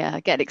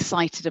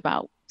excited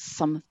about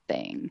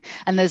something.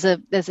 And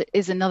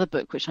is another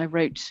book which I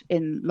wrote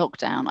in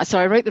lockdown. So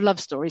I wrote the love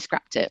story,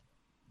 scrapped it,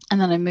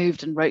 and then I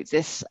moved and wrote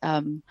this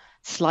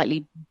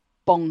slightly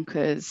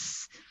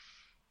bonkers,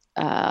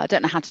 I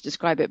don't know how to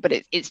describe it, but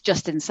it's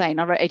just insane.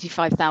 I wrote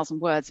 85,000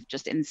 words of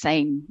just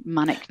insane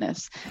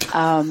manicness.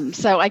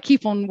 So I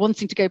keep on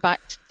wanting to go back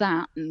to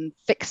that and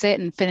fix it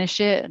and finish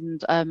it.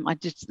 And I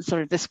just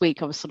sort of this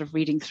week I was sort of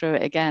reading through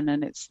it again,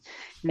 and it's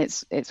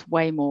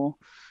way more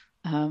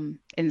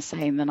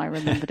insane than I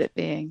remembered it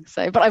being.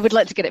 So, but I would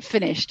like to get it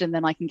finished, and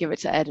then I can give it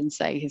to Ed and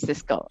say, has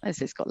this got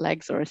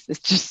legs, or is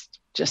this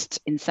just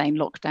insane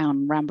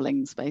lockdown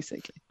ramblings,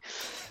 basically?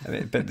 I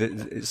mean, but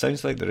it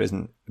sounds like there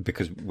isn't,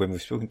 because when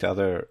we've spoken to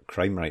other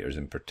crime writers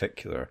in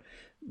particular,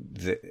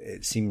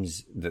 it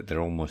seems that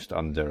they're almost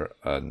under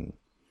an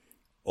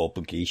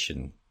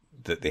obligation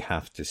that they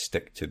have to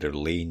stick to their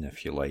lane,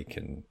 if you like,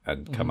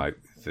 and come out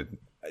with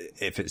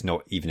if it's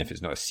not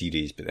a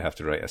series, but they have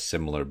to write a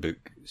similar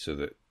book so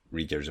that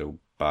readers will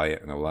buy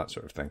it and all that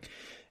sort of thing.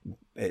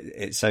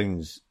 It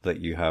sounds like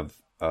you have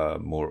a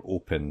more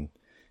open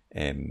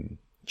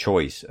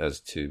choice as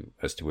to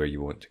where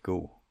you want to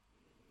go.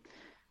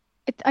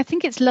 I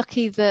think it's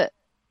lucky that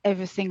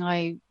everything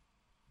I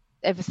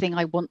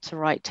want to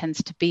write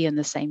tends to be in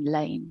the same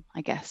lane,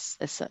 I guess,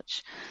 as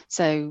such.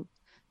 So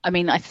I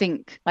mean, I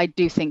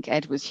do think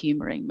Ed was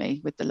humouring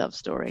me with the love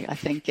story. I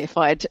think if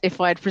I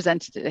had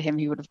presented it to him,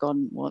 he would have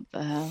gone, "What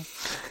the hell?"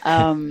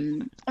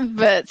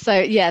 But so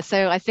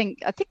I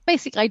think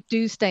basically I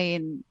do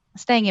staying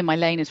in my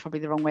lane is probably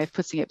the wrong way of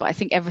putting it. But I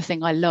think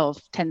everything I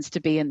love tends to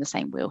be in the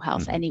same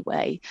wheelhouse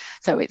anyway.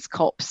 So it's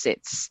cops,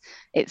 it's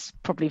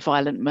probably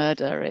violent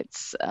murder,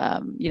 it's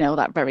all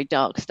that very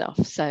dark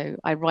stuff. So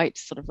I write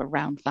sort of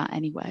around that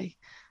anyway.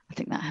 I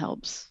think that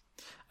helps.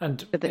 And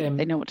they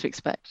know what to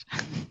expect.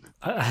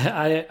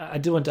 I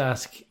do want to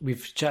ask,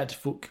 we've chatted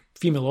to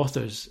female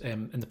authors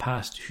in the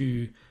past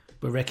who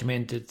were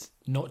recommended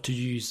not to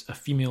use a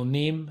female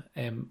name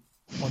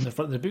on the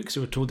front of the book.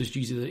 So we're told to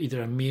use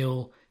either a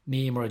male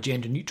name or a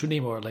gender neutral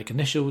name or like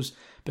initials,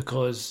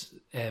 because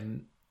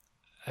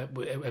I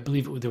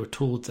believe they were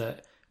told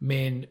that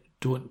men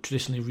don't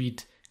traditionally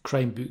read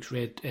crime books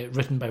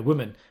written by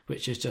women,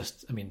 which is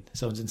just, I mean,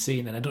 sounds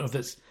insane. And I don't know if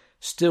it's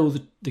still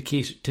the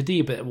case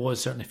today, but it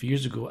was certainly a few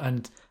years ago.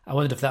 And I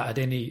wondered if that had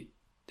any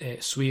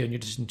sway on your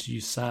decision to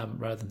use Sam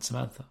rather than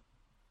Samantha.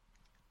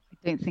 I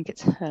don't think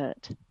it's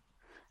hurt.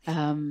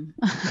 So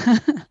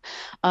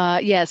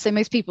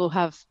most people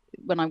have,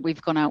 when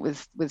we've gone out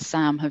with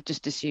Sam, have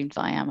just assumed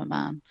that I am a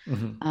man.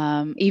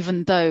 Mm-hmm.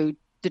 Even though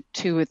the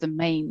two of the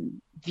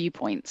main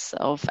viewpoints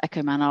of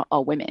Echo Man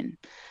are women.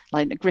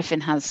 Like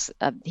Griffin has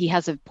a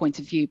point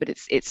of view, but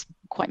it's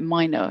quite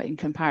minor in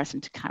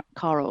comparison to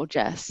Cara or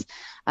Jess.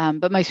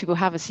 But most people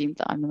have assumed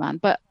that I'm a man,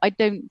 but I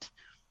don't.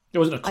 It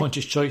wasn't a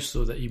conscious choice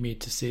though that you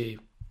made to say,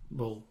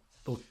 well,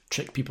 we'll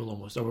trick people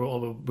almost, or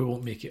we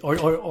won't make it,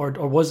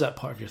 or was that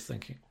part of your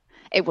thinking?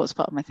 It was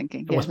part of my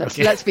thinking. Yeah,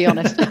 let's be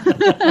honest.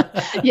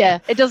 Yeah,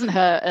 it doesn't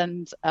hurt,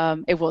 and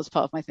it was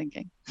part of my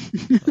thinking.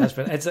 That's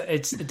brilliant.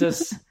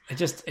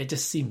 It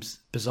just seems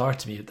bizarre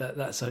to me that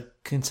that's a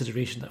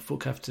consideration that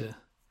folk have to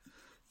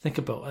think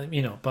about.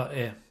 You know, but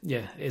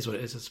yeah, it is what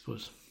it is, I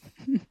suppose.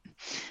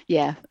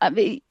 Yeah, I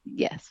mean,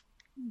 yes.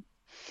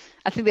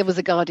 I think there was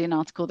a Guardian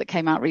article that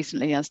came out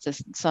recently as to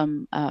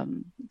some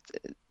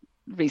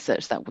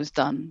research that was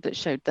done that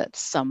showed that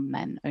some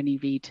men only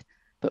read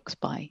books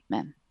by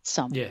men.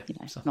 Some,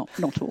 some.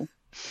 Not all.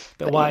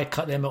 But why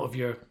cut them out of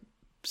your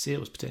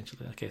sales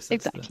potentially? I guess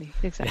exactly.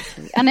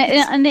 And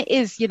it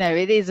is,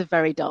 it is a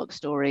very dark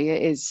story.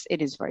 It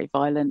is very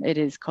violent. It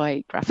is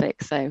quite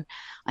graphic. So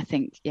I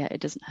think,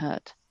 it doesn't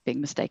hurt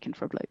being mistaken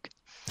for a bloke.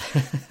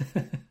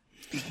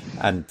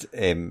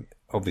 And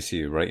obviously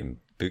you're writing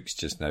books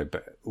just now,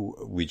 but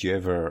would you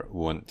ever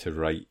want to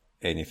write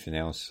anything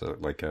else,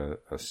 like a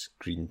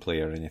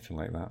screenplay or anything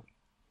like that?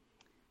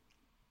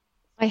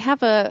 I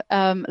have a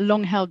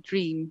long-held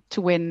dream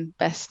to win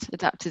Best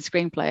Adapted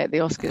Screenplay at the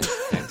Oscars,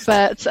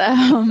 but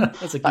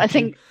I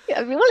think,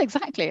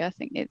 exactly. I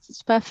think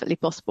it's perfectly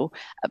possible.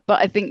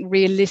 But I think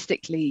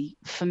realistically,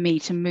 for me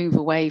to move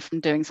away from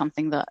doing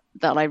something that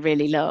I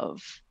really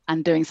love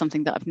and doing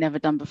something that I've never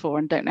done before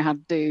and don't know how to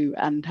do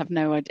and have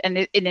no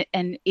idea,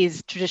 and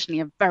is traditionally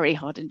a very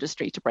hard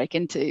industry to break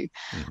into,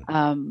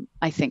 I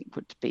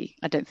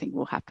don't think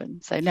will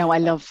happen. So no, I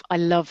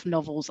love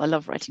novels. I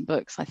love writing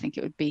books. I think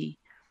it would be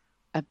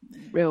a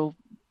real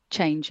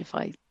change if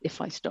I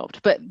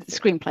stopped. But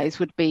screenplays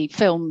would be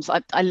films.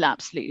 I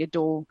absolutely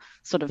adore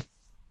sort of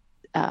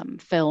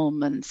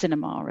film and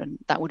cinema, and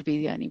that would be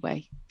the only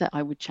way that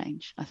I would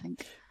change, I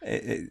think.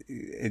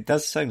 It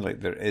does sound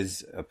like there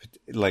is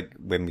like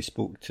when we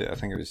spoke to, I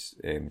think it was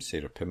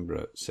Sarah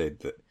Pimbra said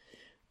that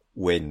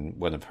when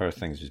one of her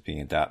things was being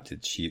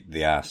adapted,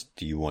 they asked,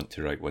 do you want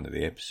to write one of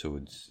the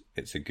episodes?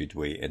 It's a good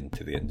way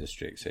into the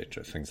industry,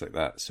 etc., things like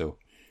that. So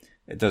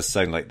it does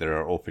sound like there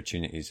are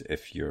opportunities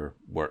if your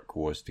work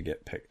was to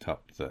get picked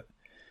up, that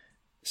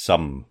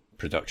some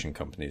production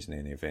companies in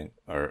any event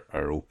are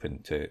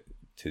open to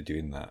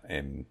doing that.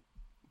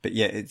 But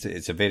yeah,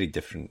 it's a very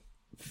different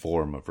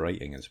form of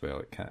writing as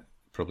well.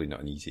 Probably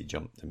not an easy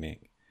jump to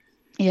make.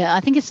 Yeah, I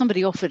think if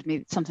somebody offered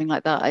me something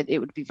like that, it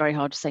would be very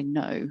hard to say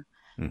no.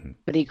 Mm-hmm.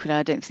 But equally,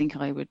 I don't think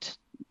I would,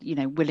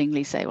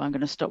 willingly say, well, I'm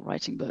going to stop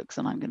writing books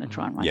and I'm going to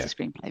try and write a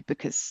screenplay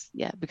because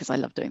I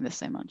love doing this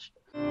so much.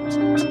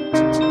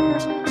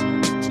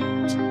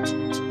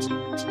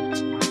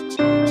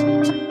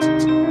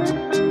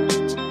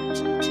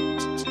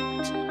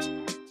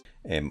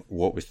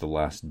 What was the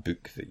last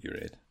book that you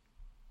read?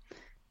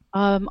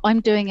 I'm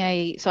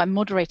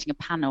moderating a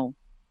panel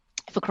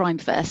for Crime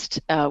Fest,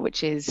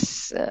 which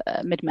is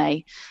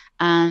mid-May,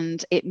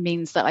 and it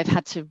means that I've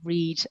had to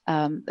read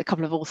a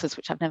couple of authors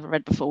which I've never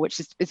read before,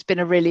 which it's been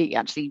a really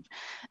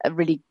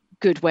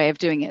good way of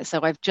doing it.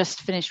 So I've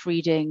just finished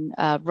reading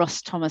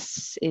Ross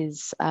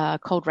Thomas's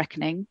Cold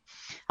Reckoning,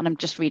 and I'm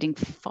just reading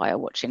Fire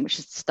Watching, which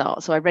is the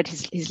start. So I read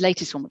his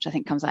latest one, which I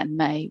think comes out in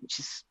May, which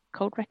is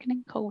Cold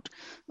Reckoning.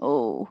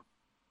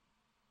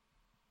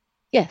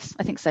 Yes,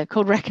 I think so.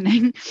 Cold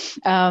Reckoning.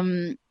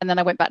 And then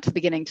I went back to the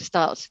beginning to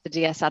start the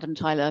DS Adam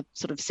Tyler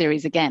sort of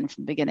series again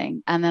from the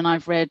beginning. And then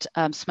I've read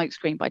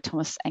Smokescreen by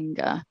Thomas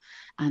Enger,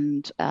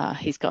 and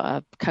he's got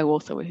a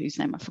co-author whose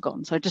name I've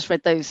forgotten. So I just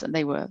read those, and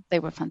they were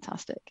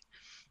fantastic.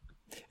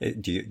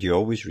 Do you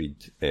always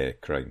read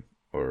crime,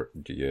 or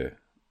do you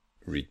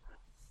read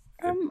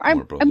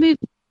more broadly?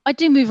 I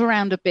do move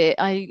around a bit.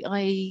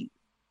 I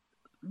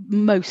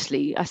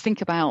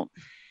think about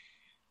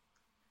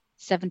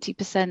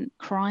 70%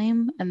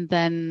 crime, and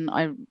then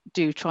I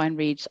do try and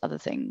read other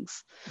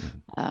things.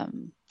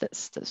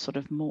 That's sort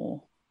of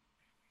more,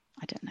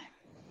 I don't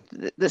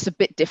know, that's a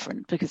bit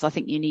different, because I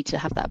think you need to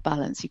have that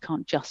balance. You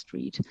can't just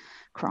read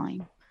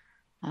crime.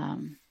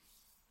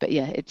 But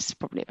yeah, it's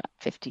probably about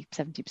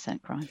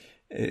 50-70% crime.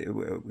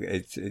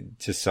 It's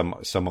just some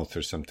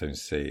authors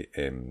sometimes say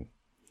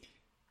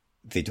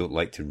they don't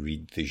like to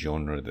read the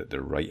genre that they're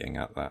writing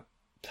at that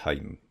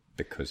time,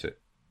 because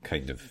it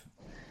kind of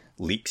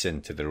leaks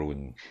into their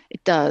own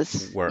it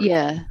does work.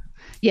 Yeah,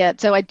 Yeah,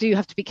 so I do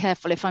have to be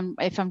careful if I'm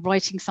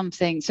writing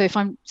something. So if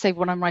I'm, say,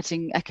 when I'm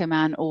writing Echo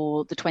Man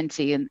or The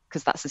 20, and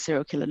because that's a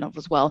serial killer novel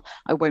as well,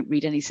 I won't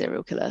read any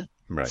serial killer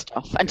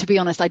stuff. And to be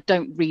honest, I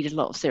don't read a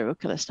lot of serial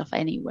killer stuff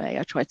anyway.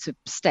 I try to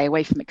stay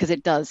away from it because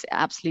it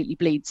absolutely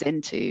bleeds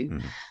into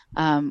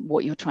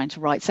what you're trying to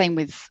write. Same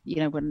with,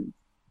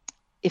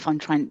 if I'm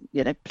trying,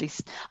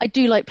 police. I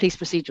do like police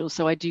procedurals,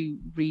 so I do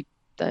read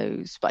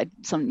those, but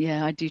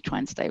I do try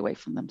and stay away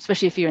from them,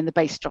 especially if you're in the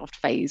base draft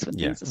phase when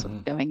things are sort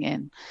of going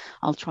in.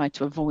 I'll try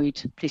to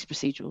avoid police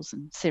procedurals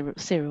and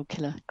serial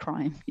killer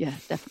crime. Yeah,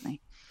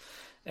 definitely.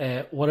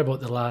 What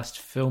about the last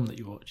film that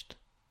you watched?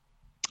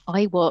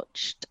 I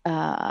watched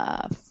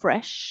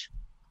Fresh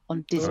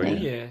on Disney. Oh,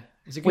 yeah.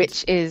 Is it good?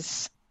 Which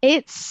is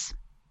it's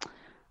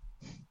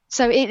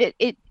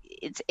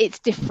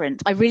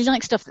different. I really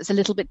like stuff that's a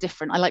little bit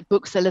different. I like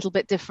books a little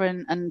bit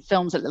different and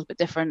films a little bit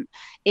different.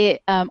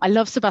 I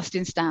love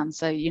Sebastian Stan,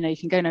 so you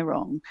can go no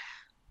wrong.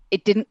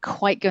 It didn't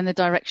quite go in the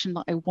direction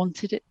that I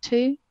wanted it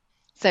to.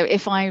 So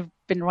if I've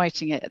been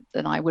writing it,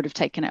 then I would have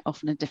taken it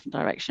off in a different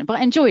direction. But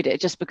I enjoyed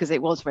it just because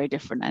it was very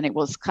different and it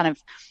was kind of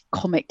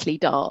comically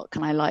dark,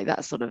 and I like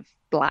that sort of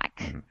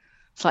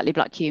slightly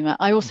black humor.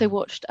 I also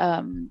watched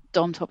Don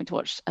told me to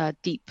watch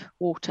Deep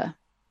Water,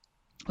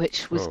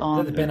 which was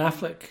on the Ben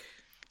Affleck.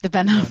 The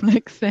Ben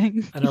Affleck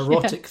thing. An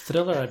erotic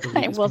thriller, I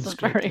believe. It wasn't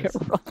very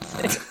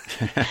erotic.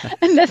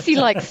 Unless you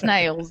like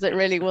snails, it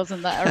really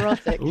wasn't that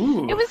erotic.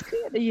 Ooh. It was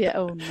good. Yeah,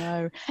 oh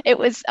no. It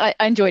was, I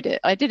enjoyed it.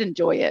 I did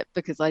enjoy it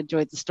because I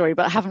enjoyed the story,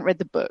 but I haven't read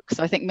the book.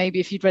 So I think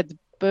maybe if you'd read the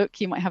book,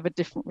 you might have a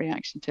different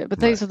reaction to it. But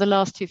those are the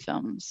last two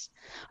films.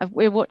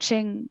 We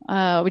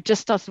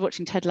just started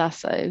watching Ted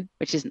Lasso,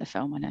 which isn't a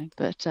film, I know,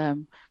 but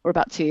we're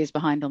about 2 years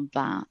behind on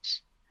that.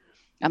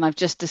 And I've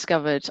just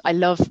discovered I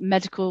love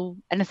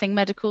anything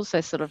medical, so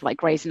sort of like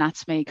Grey's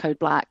Anatomy, Code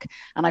Black.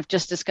 And I've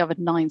just discovered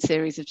 9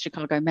 series of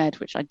Chicago Med,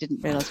 which I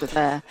didn't realize were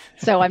there.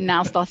 So I'm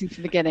now starting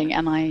from the beginning,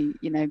 and I,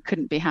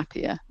 couldn't be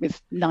happier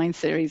with 9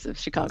 series of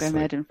Chicago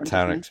Med in front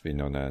of me. Tarek's been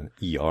on an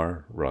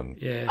ER run.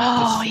 Yeah.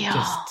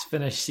 Just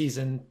finished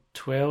season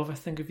 12, I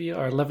think, of ER,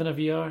 or 11 of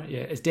ER. Yeah,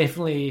 it's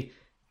definitely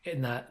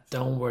in that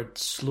downward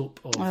slope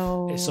of they're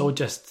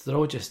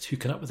all just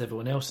hooking up with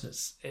everyone else, and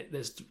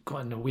it's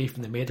gotten away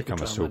from the medical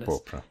drama. It's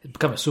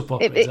become a soap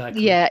opera.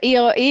 Exactly. Yeah,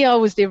 ER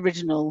was the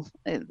original,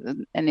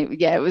 and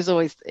it was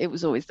always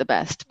the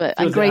best. But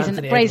Grey's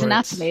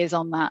Anatomy is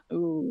on that.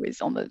 Is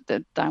on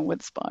the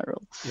downward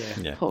spiral.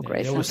 Yeah. Poor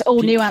Grey's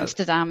Anatomy. New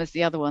Amsterdam is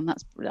the other one.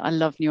 I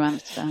love New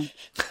Amsterdam.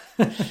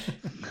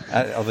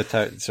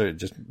 So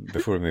just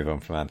before we move on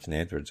from Anthony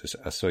Edwards,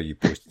 I saw you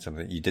posted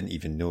something. You didn't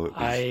even know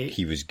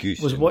he was Goose.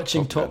 Was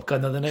watching Top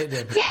Gun the other night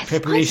there,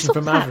 preparation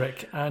for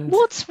Maverick. And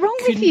what's wrong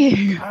with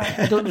you?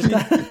 I don't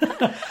understand.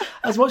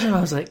 I was watching him,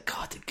 I was like,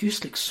 God,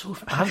 Goose looks so...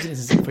 I haven't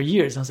seen him for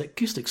years, and I was like,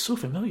 Goose looks so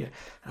familiar.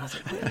 And I was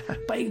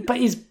like, but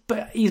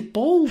he's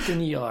bald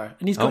in ER,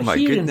 and he's got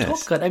hair in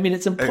Top Gun. I mean,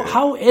 it's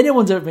how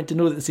anyone's ever meant to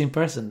know that the same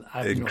person.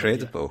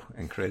 Incredible.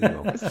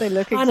 They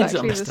look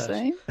exactly the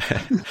same.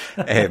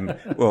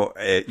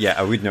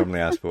 I would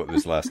normally ask what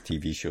was the last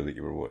TV show that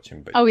you were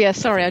watching. But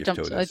sorry, I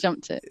jumped it.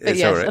 But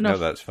it's all right. No,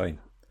 that's fine.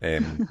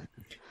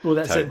 Well,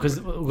 that's it, because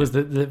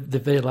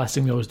the very last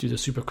thing we always do is a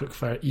super quick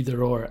fire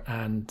either or,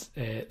 and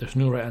there's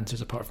no right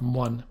answers apart from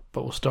one,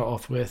 but we'll start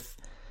off with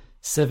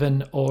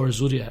Seven or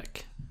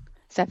Zodiac.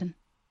 Seven.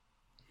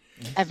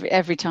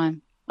 Every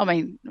time. I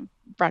mean,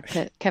 Brad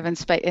Pitt, Kevin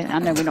Spacey. I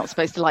know we're not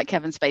supposed to like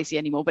Kevin Spacey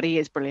anymore, but he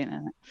is brilliant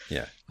in it.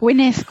 Yeah.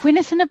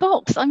 Gwyneth in a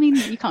box. I mean,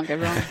 you can't go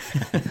wrong.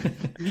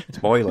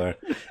 Spoiler.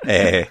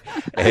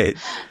 TV.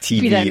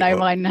 You don't know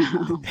mine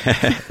now.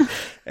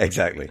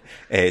 Exactly.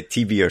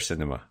 TV or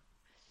cinema?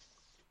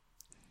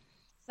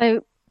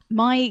 So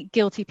my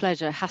guilty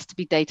pleasure has to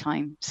be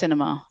daytime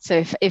cinema.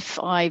 So if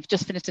I've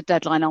just finished a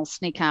deadline, I'll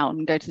sneak out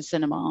and go to the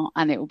cinema,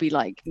 and it will be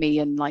like me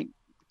and like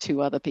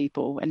 2 other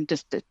people and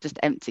just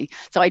empty.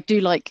 So I do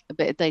like a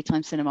bit of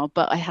daytime cinema,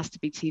 but it has to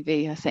be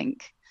TV, I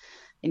think,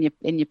 in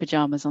your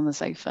pajamas on the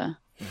sofa.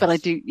 Yes. But I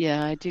do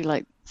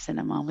like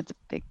cinema with the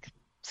big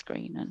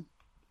screen,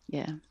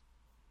 and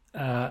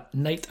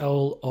night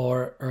owl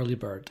or early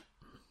bird?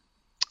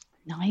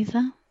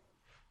 Neither.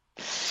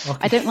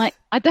 Okay.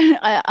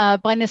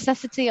 By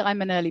necessity,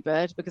 I'm an early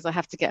bird because I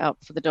have to get up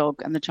for the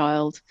dog and the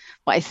child.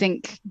 But I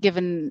think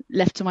given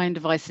left to my own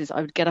devices,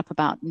 I would get up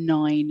about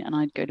 9 and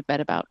I'd go to bed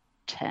about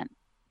 10.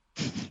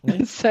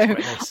 So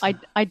nice.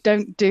 I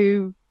don't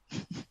do...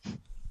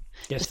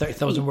 Yes,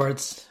 30,000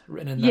 words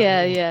written in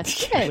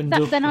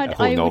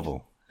that.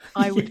 Novel.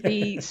 I would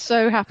be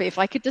so happy if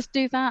I could just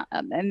do that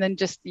and then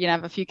just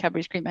have a few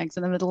Cadbury's cream eggs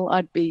in the middle.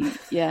 I'd be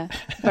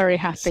very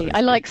happy.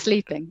 I like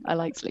sleeping.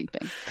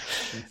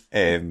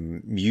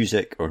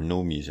 Music or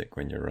no music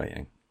when you're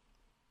writing?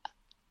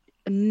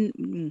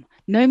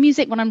 No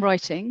music when I'm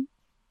writing,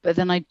 but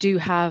then I do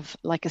have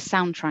like a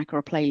soundtrack or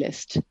a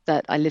playlist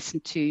that I listen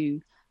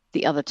to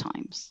the other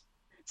times.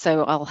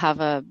 So I'll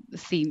have a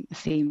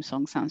theme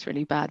song. Sounds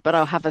really bad, but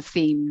I'll have a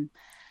theme.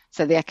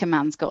 So the Echo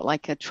Man's got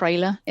like a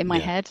trailer in my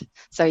head.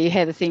 So you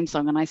hear the theme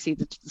song and I see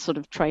the sort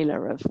of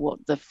trailer of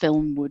what the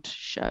film would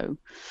show.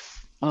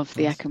 of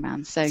the Echo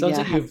Man. So sounds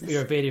yeah, like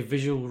you're a very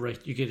visual, right?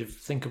 You could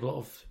think of a lot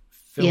of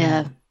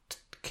film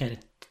kind of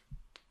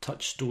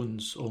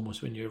touchstones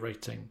almost when you're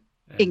writing.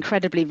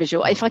 Incredibly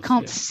visual. If I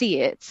can't see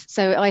it,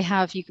 so I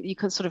have you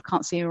can sort of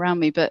can't see around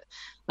me, but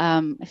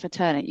if I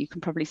turn it, you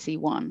can probably see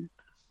one.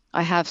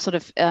 I have sort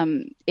of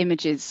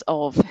images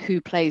of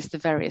who plays the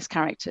various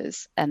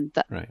characters, and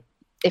that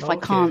if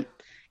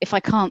I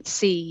can't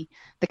see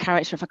the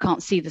character, if I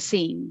can't see the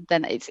scene,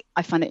 then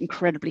I find it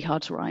incredibly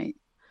hard to write.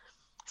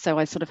 So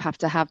I sort of have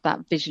to have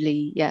that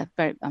visually. Yeah,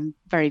 I'm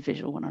very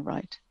visual when I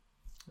write.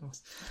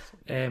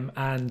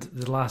 And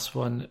the last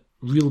one,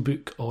 real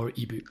book or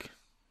ebook?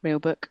 Real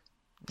book.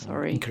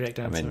 Sorry. Incorrect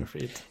answer, I'm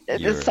afraid.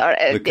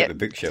 Sorry. Look at the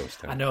bookshelves.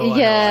 I know.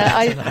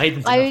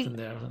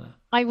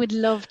 I would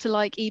love to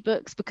like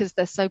ebooks because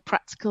they're so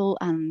practical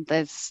and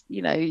there's,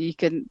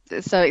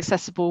 it's so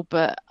accessible,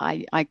 but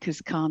I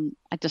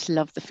just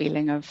love the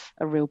feeling of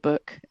a real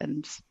book,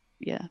 and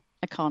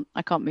I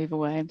can't move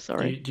away. I'm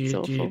sorry. Do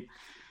you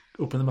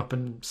open them up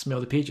and smell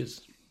the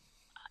pages?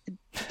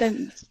 I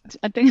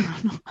don't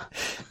know.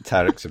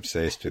 Tarek's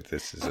obsessed with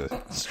this. Is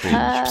a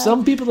strange.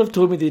 Some people have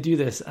told me they do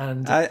this,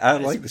 and I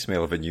like the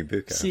smell of a new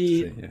book.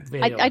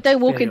 I don't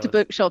walk into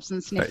bookshops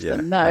and sniff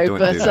them. No,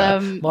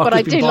 but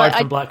I do like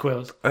from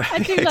Blackwell's. I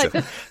do like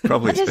them.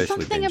 Probably there's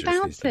something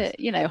about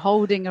it,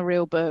 holding a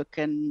real book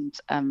and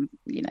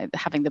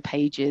having the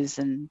pages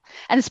and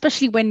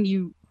especially when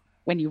you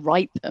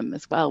write them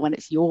as well, when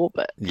it's your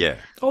book. Yeah.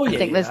 I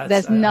think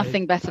there's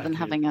nothing better than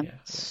having a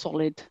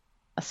solid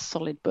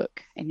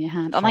book in your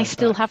hand. And I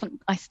still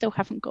haven't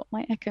got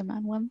my Echo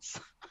Man ones.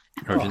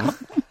 Have you not?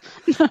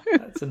 No.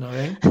 That's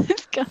annoying.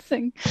 It's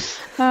gutting.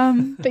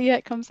 But yeah,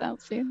 it comes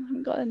out soon. I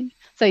haven't got any.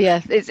 So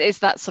yeah, it's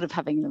that sort of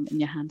having them in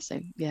your hand. So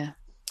yeah.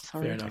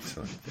 Sorry. Fair enough.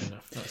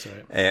 That's all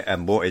right.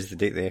 And what is the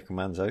date the Echo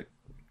Man's out?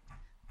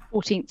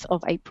 14th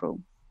of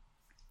April.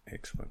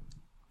 Excellent.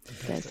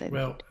 Thursday.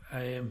 Well,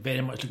 I am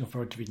very much looking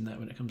forward to reading that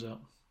when it comes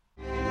out.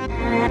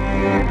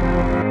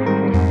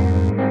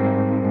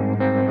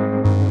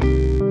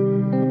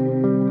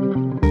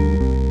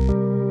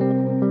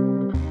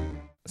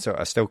 So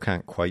I still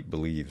can't quite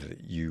believe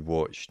that you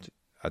watched,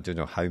 I don't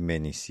know how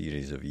many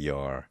series of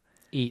ER.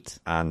 8.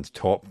 And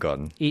Top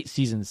Gun. 8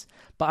 seasons.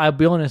 But I'll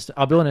be honest,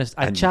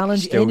 I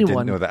challenge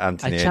anyone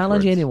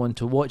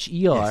to watch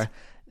ER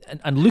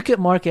and look at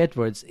Mark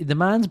Edwards. The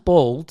man's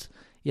bald.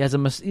 He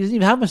doesn't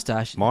even have a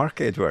moustache. Mark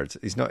Edwards.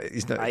 He's not.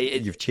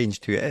 You've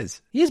changed who it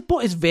is. He's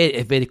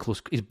very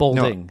close. He's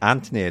balding. No,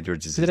 Anthony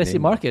Edwards is. Did I say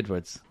Mark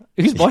Edwards?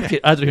 Who's Mark?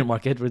 I don't know who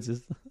Mark Edwards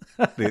is.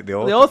 The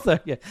author. The author.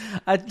 Yeah.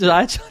 I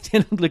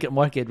didn't look at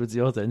Mark Edwards,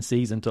 the author, and say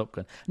he's in Top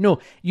Gun. No,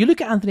 you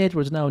look at Anthony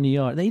Edwards now in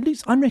ER. He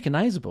looks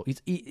unrecognizable.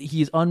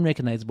 He is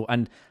unrecognizable,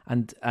 and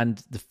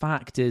the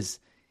fact is,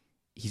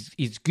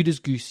 he's good as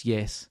Goose,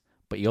 yes,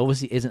 but he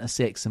obviously isn't a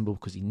sex symbol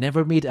because he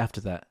never made it after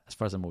that, as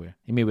far as I'm aware.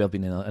 He may well have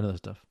been in other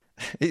stuff.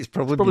 It's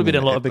probably been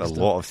a lot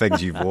of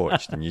things you've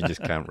watched and you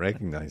just can't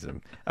recognise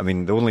him. I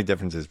mean, the only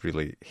difference is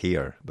really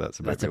hair. It's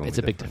a big difference.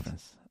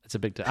 It's a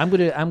big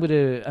difference. I'm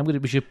gonna.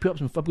 We should put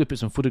some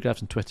photographs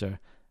on Twitter.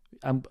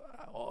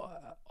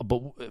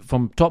 But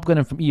from Top Gun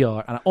and from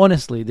ER, and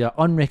honestly, they are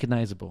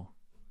unrecognisable.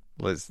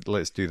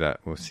 Let's do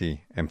that. We'll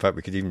see. In fact,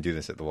 we could even do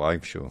this at the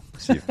live show.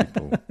 See if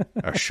people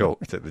are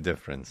shocked at the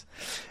difference.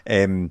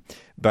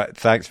 But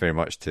thanks very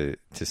much to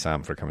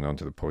Sam for coming on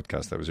to the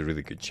podcast. That was a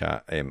really good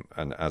chat. And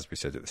as we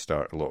said at the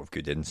start, a lot of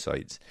good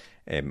insights.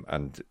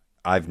 And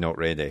I've not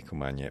read Echo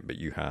Man yet, but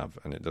you have,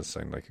 and it does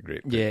sound like a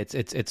great book. Yeah,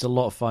 it's a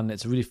lot of fun.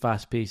 It's a really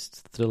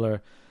fast-paced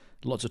thriller,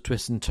 lots of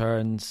twists and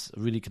turns,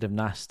 really kind of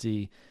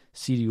nasty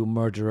serial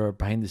murderer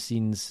behind the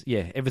scenes.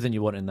 Yeah, everything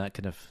you want in that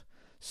kind of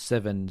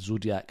Seven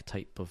Zodiac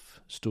type of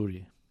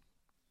story.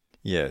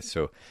 Yeah,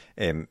 so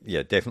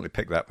definitely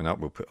pick that one up.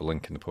 We'll put a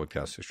link in the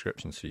podcast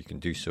description so you can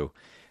do so.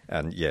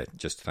 And yeah,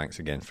 just thanks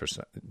again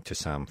to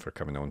Sam for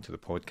coming on to the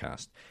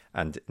podcast.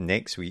 And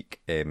next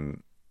week,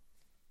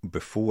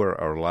 before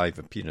our live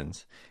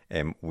appearance,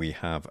 we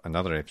have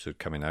another episode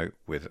coming out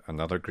with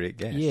another great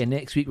guest. Yeah,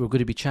 next week we're going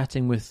to be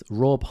chatting with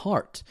Rob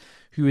Hart,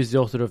 who is the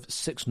author of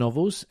 6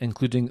 novels,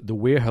 including The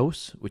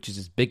Warehouse, which is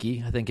his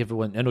biggie. I think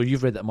everyone... I know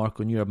you've read that,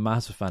 Marco, and you're a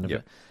massive fan of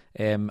it.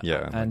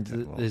 And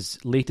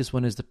his latest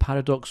one is The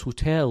Paradox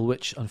Hotel,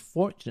 which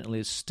unfortunately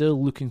is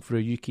still looking for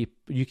a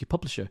UK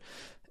publisher.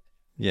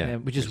 Yeah,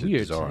 which is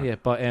weird. Bizarre. Yeah,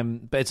 but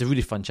it's a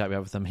really fun chat we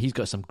have with him. He's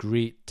got some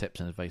great tips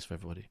and advice for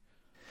everybody.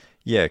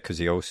 Yeah, because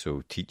he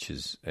also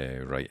teaches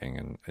writing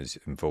and is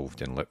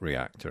involved in Lit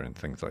Reactor and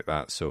things like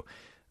that. So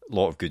a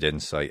lot of good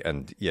insight.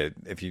 And yeah,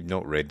 if you've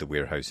not read The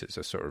Warehouse, it's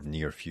a sort of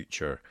near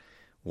future.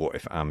 What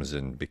if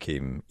Amazon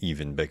became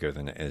even bigger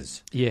than it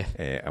is? Yeah.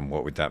 And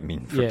what would that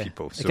mean for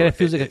people? So it kind of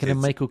feels like a kind of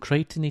Michael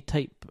Crichton-y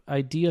type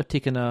idea,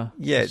 taking a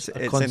it's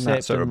in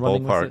that sort of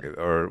ballpark.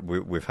 Or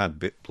we've had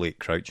Blake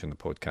Crouch on the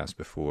podcast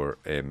before.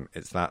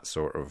 It's that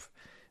sort of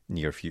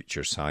near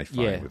future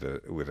sci-fi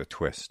with a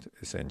twist,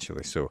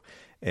 essentially. So,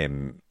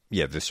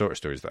 the sort of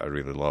stories that I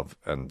really love,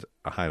 and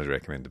I highly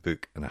recommend the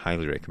book, and I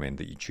highly recommend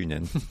that you tune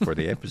in for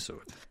the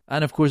episode.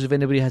 And of course, if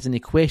anybody has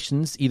any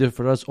questions, either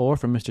for us or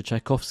for Mr.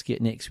 Tchaikovsky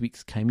at next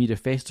week's Chimera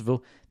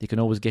Festival, they can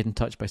always get in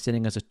touch by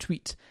sending us a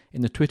tweet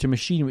in the Twitter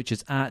machine, which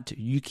is at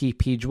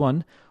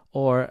UKPage1,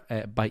 or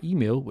by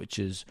email, which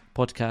is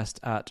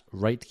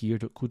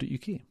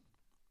podcast@rightgear.co.uk.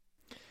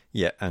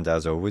 Yeah, and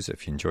as always,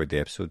 if you enjoyed the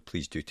episode,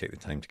 please do take the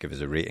time to give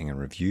us a rating and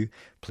review.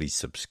 Please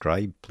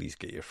subscribe. Please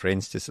get your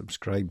friends to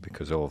subscribe,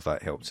 because all of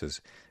that helps us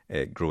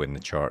grow in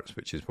the charts,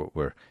 which is what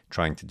we're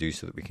trying to do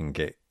so that we can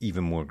get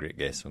even more great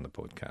guests on the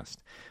podcast.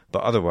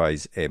 But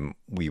otherwise,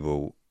 we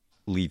will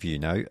leave you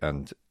now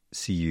and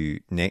see you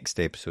next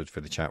episode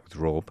for the chat with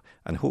Rob,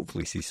 and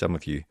hopefully see some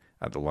of you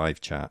at the live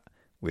chat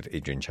with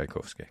Adrian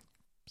Tchaikovsky.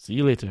 See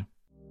you later.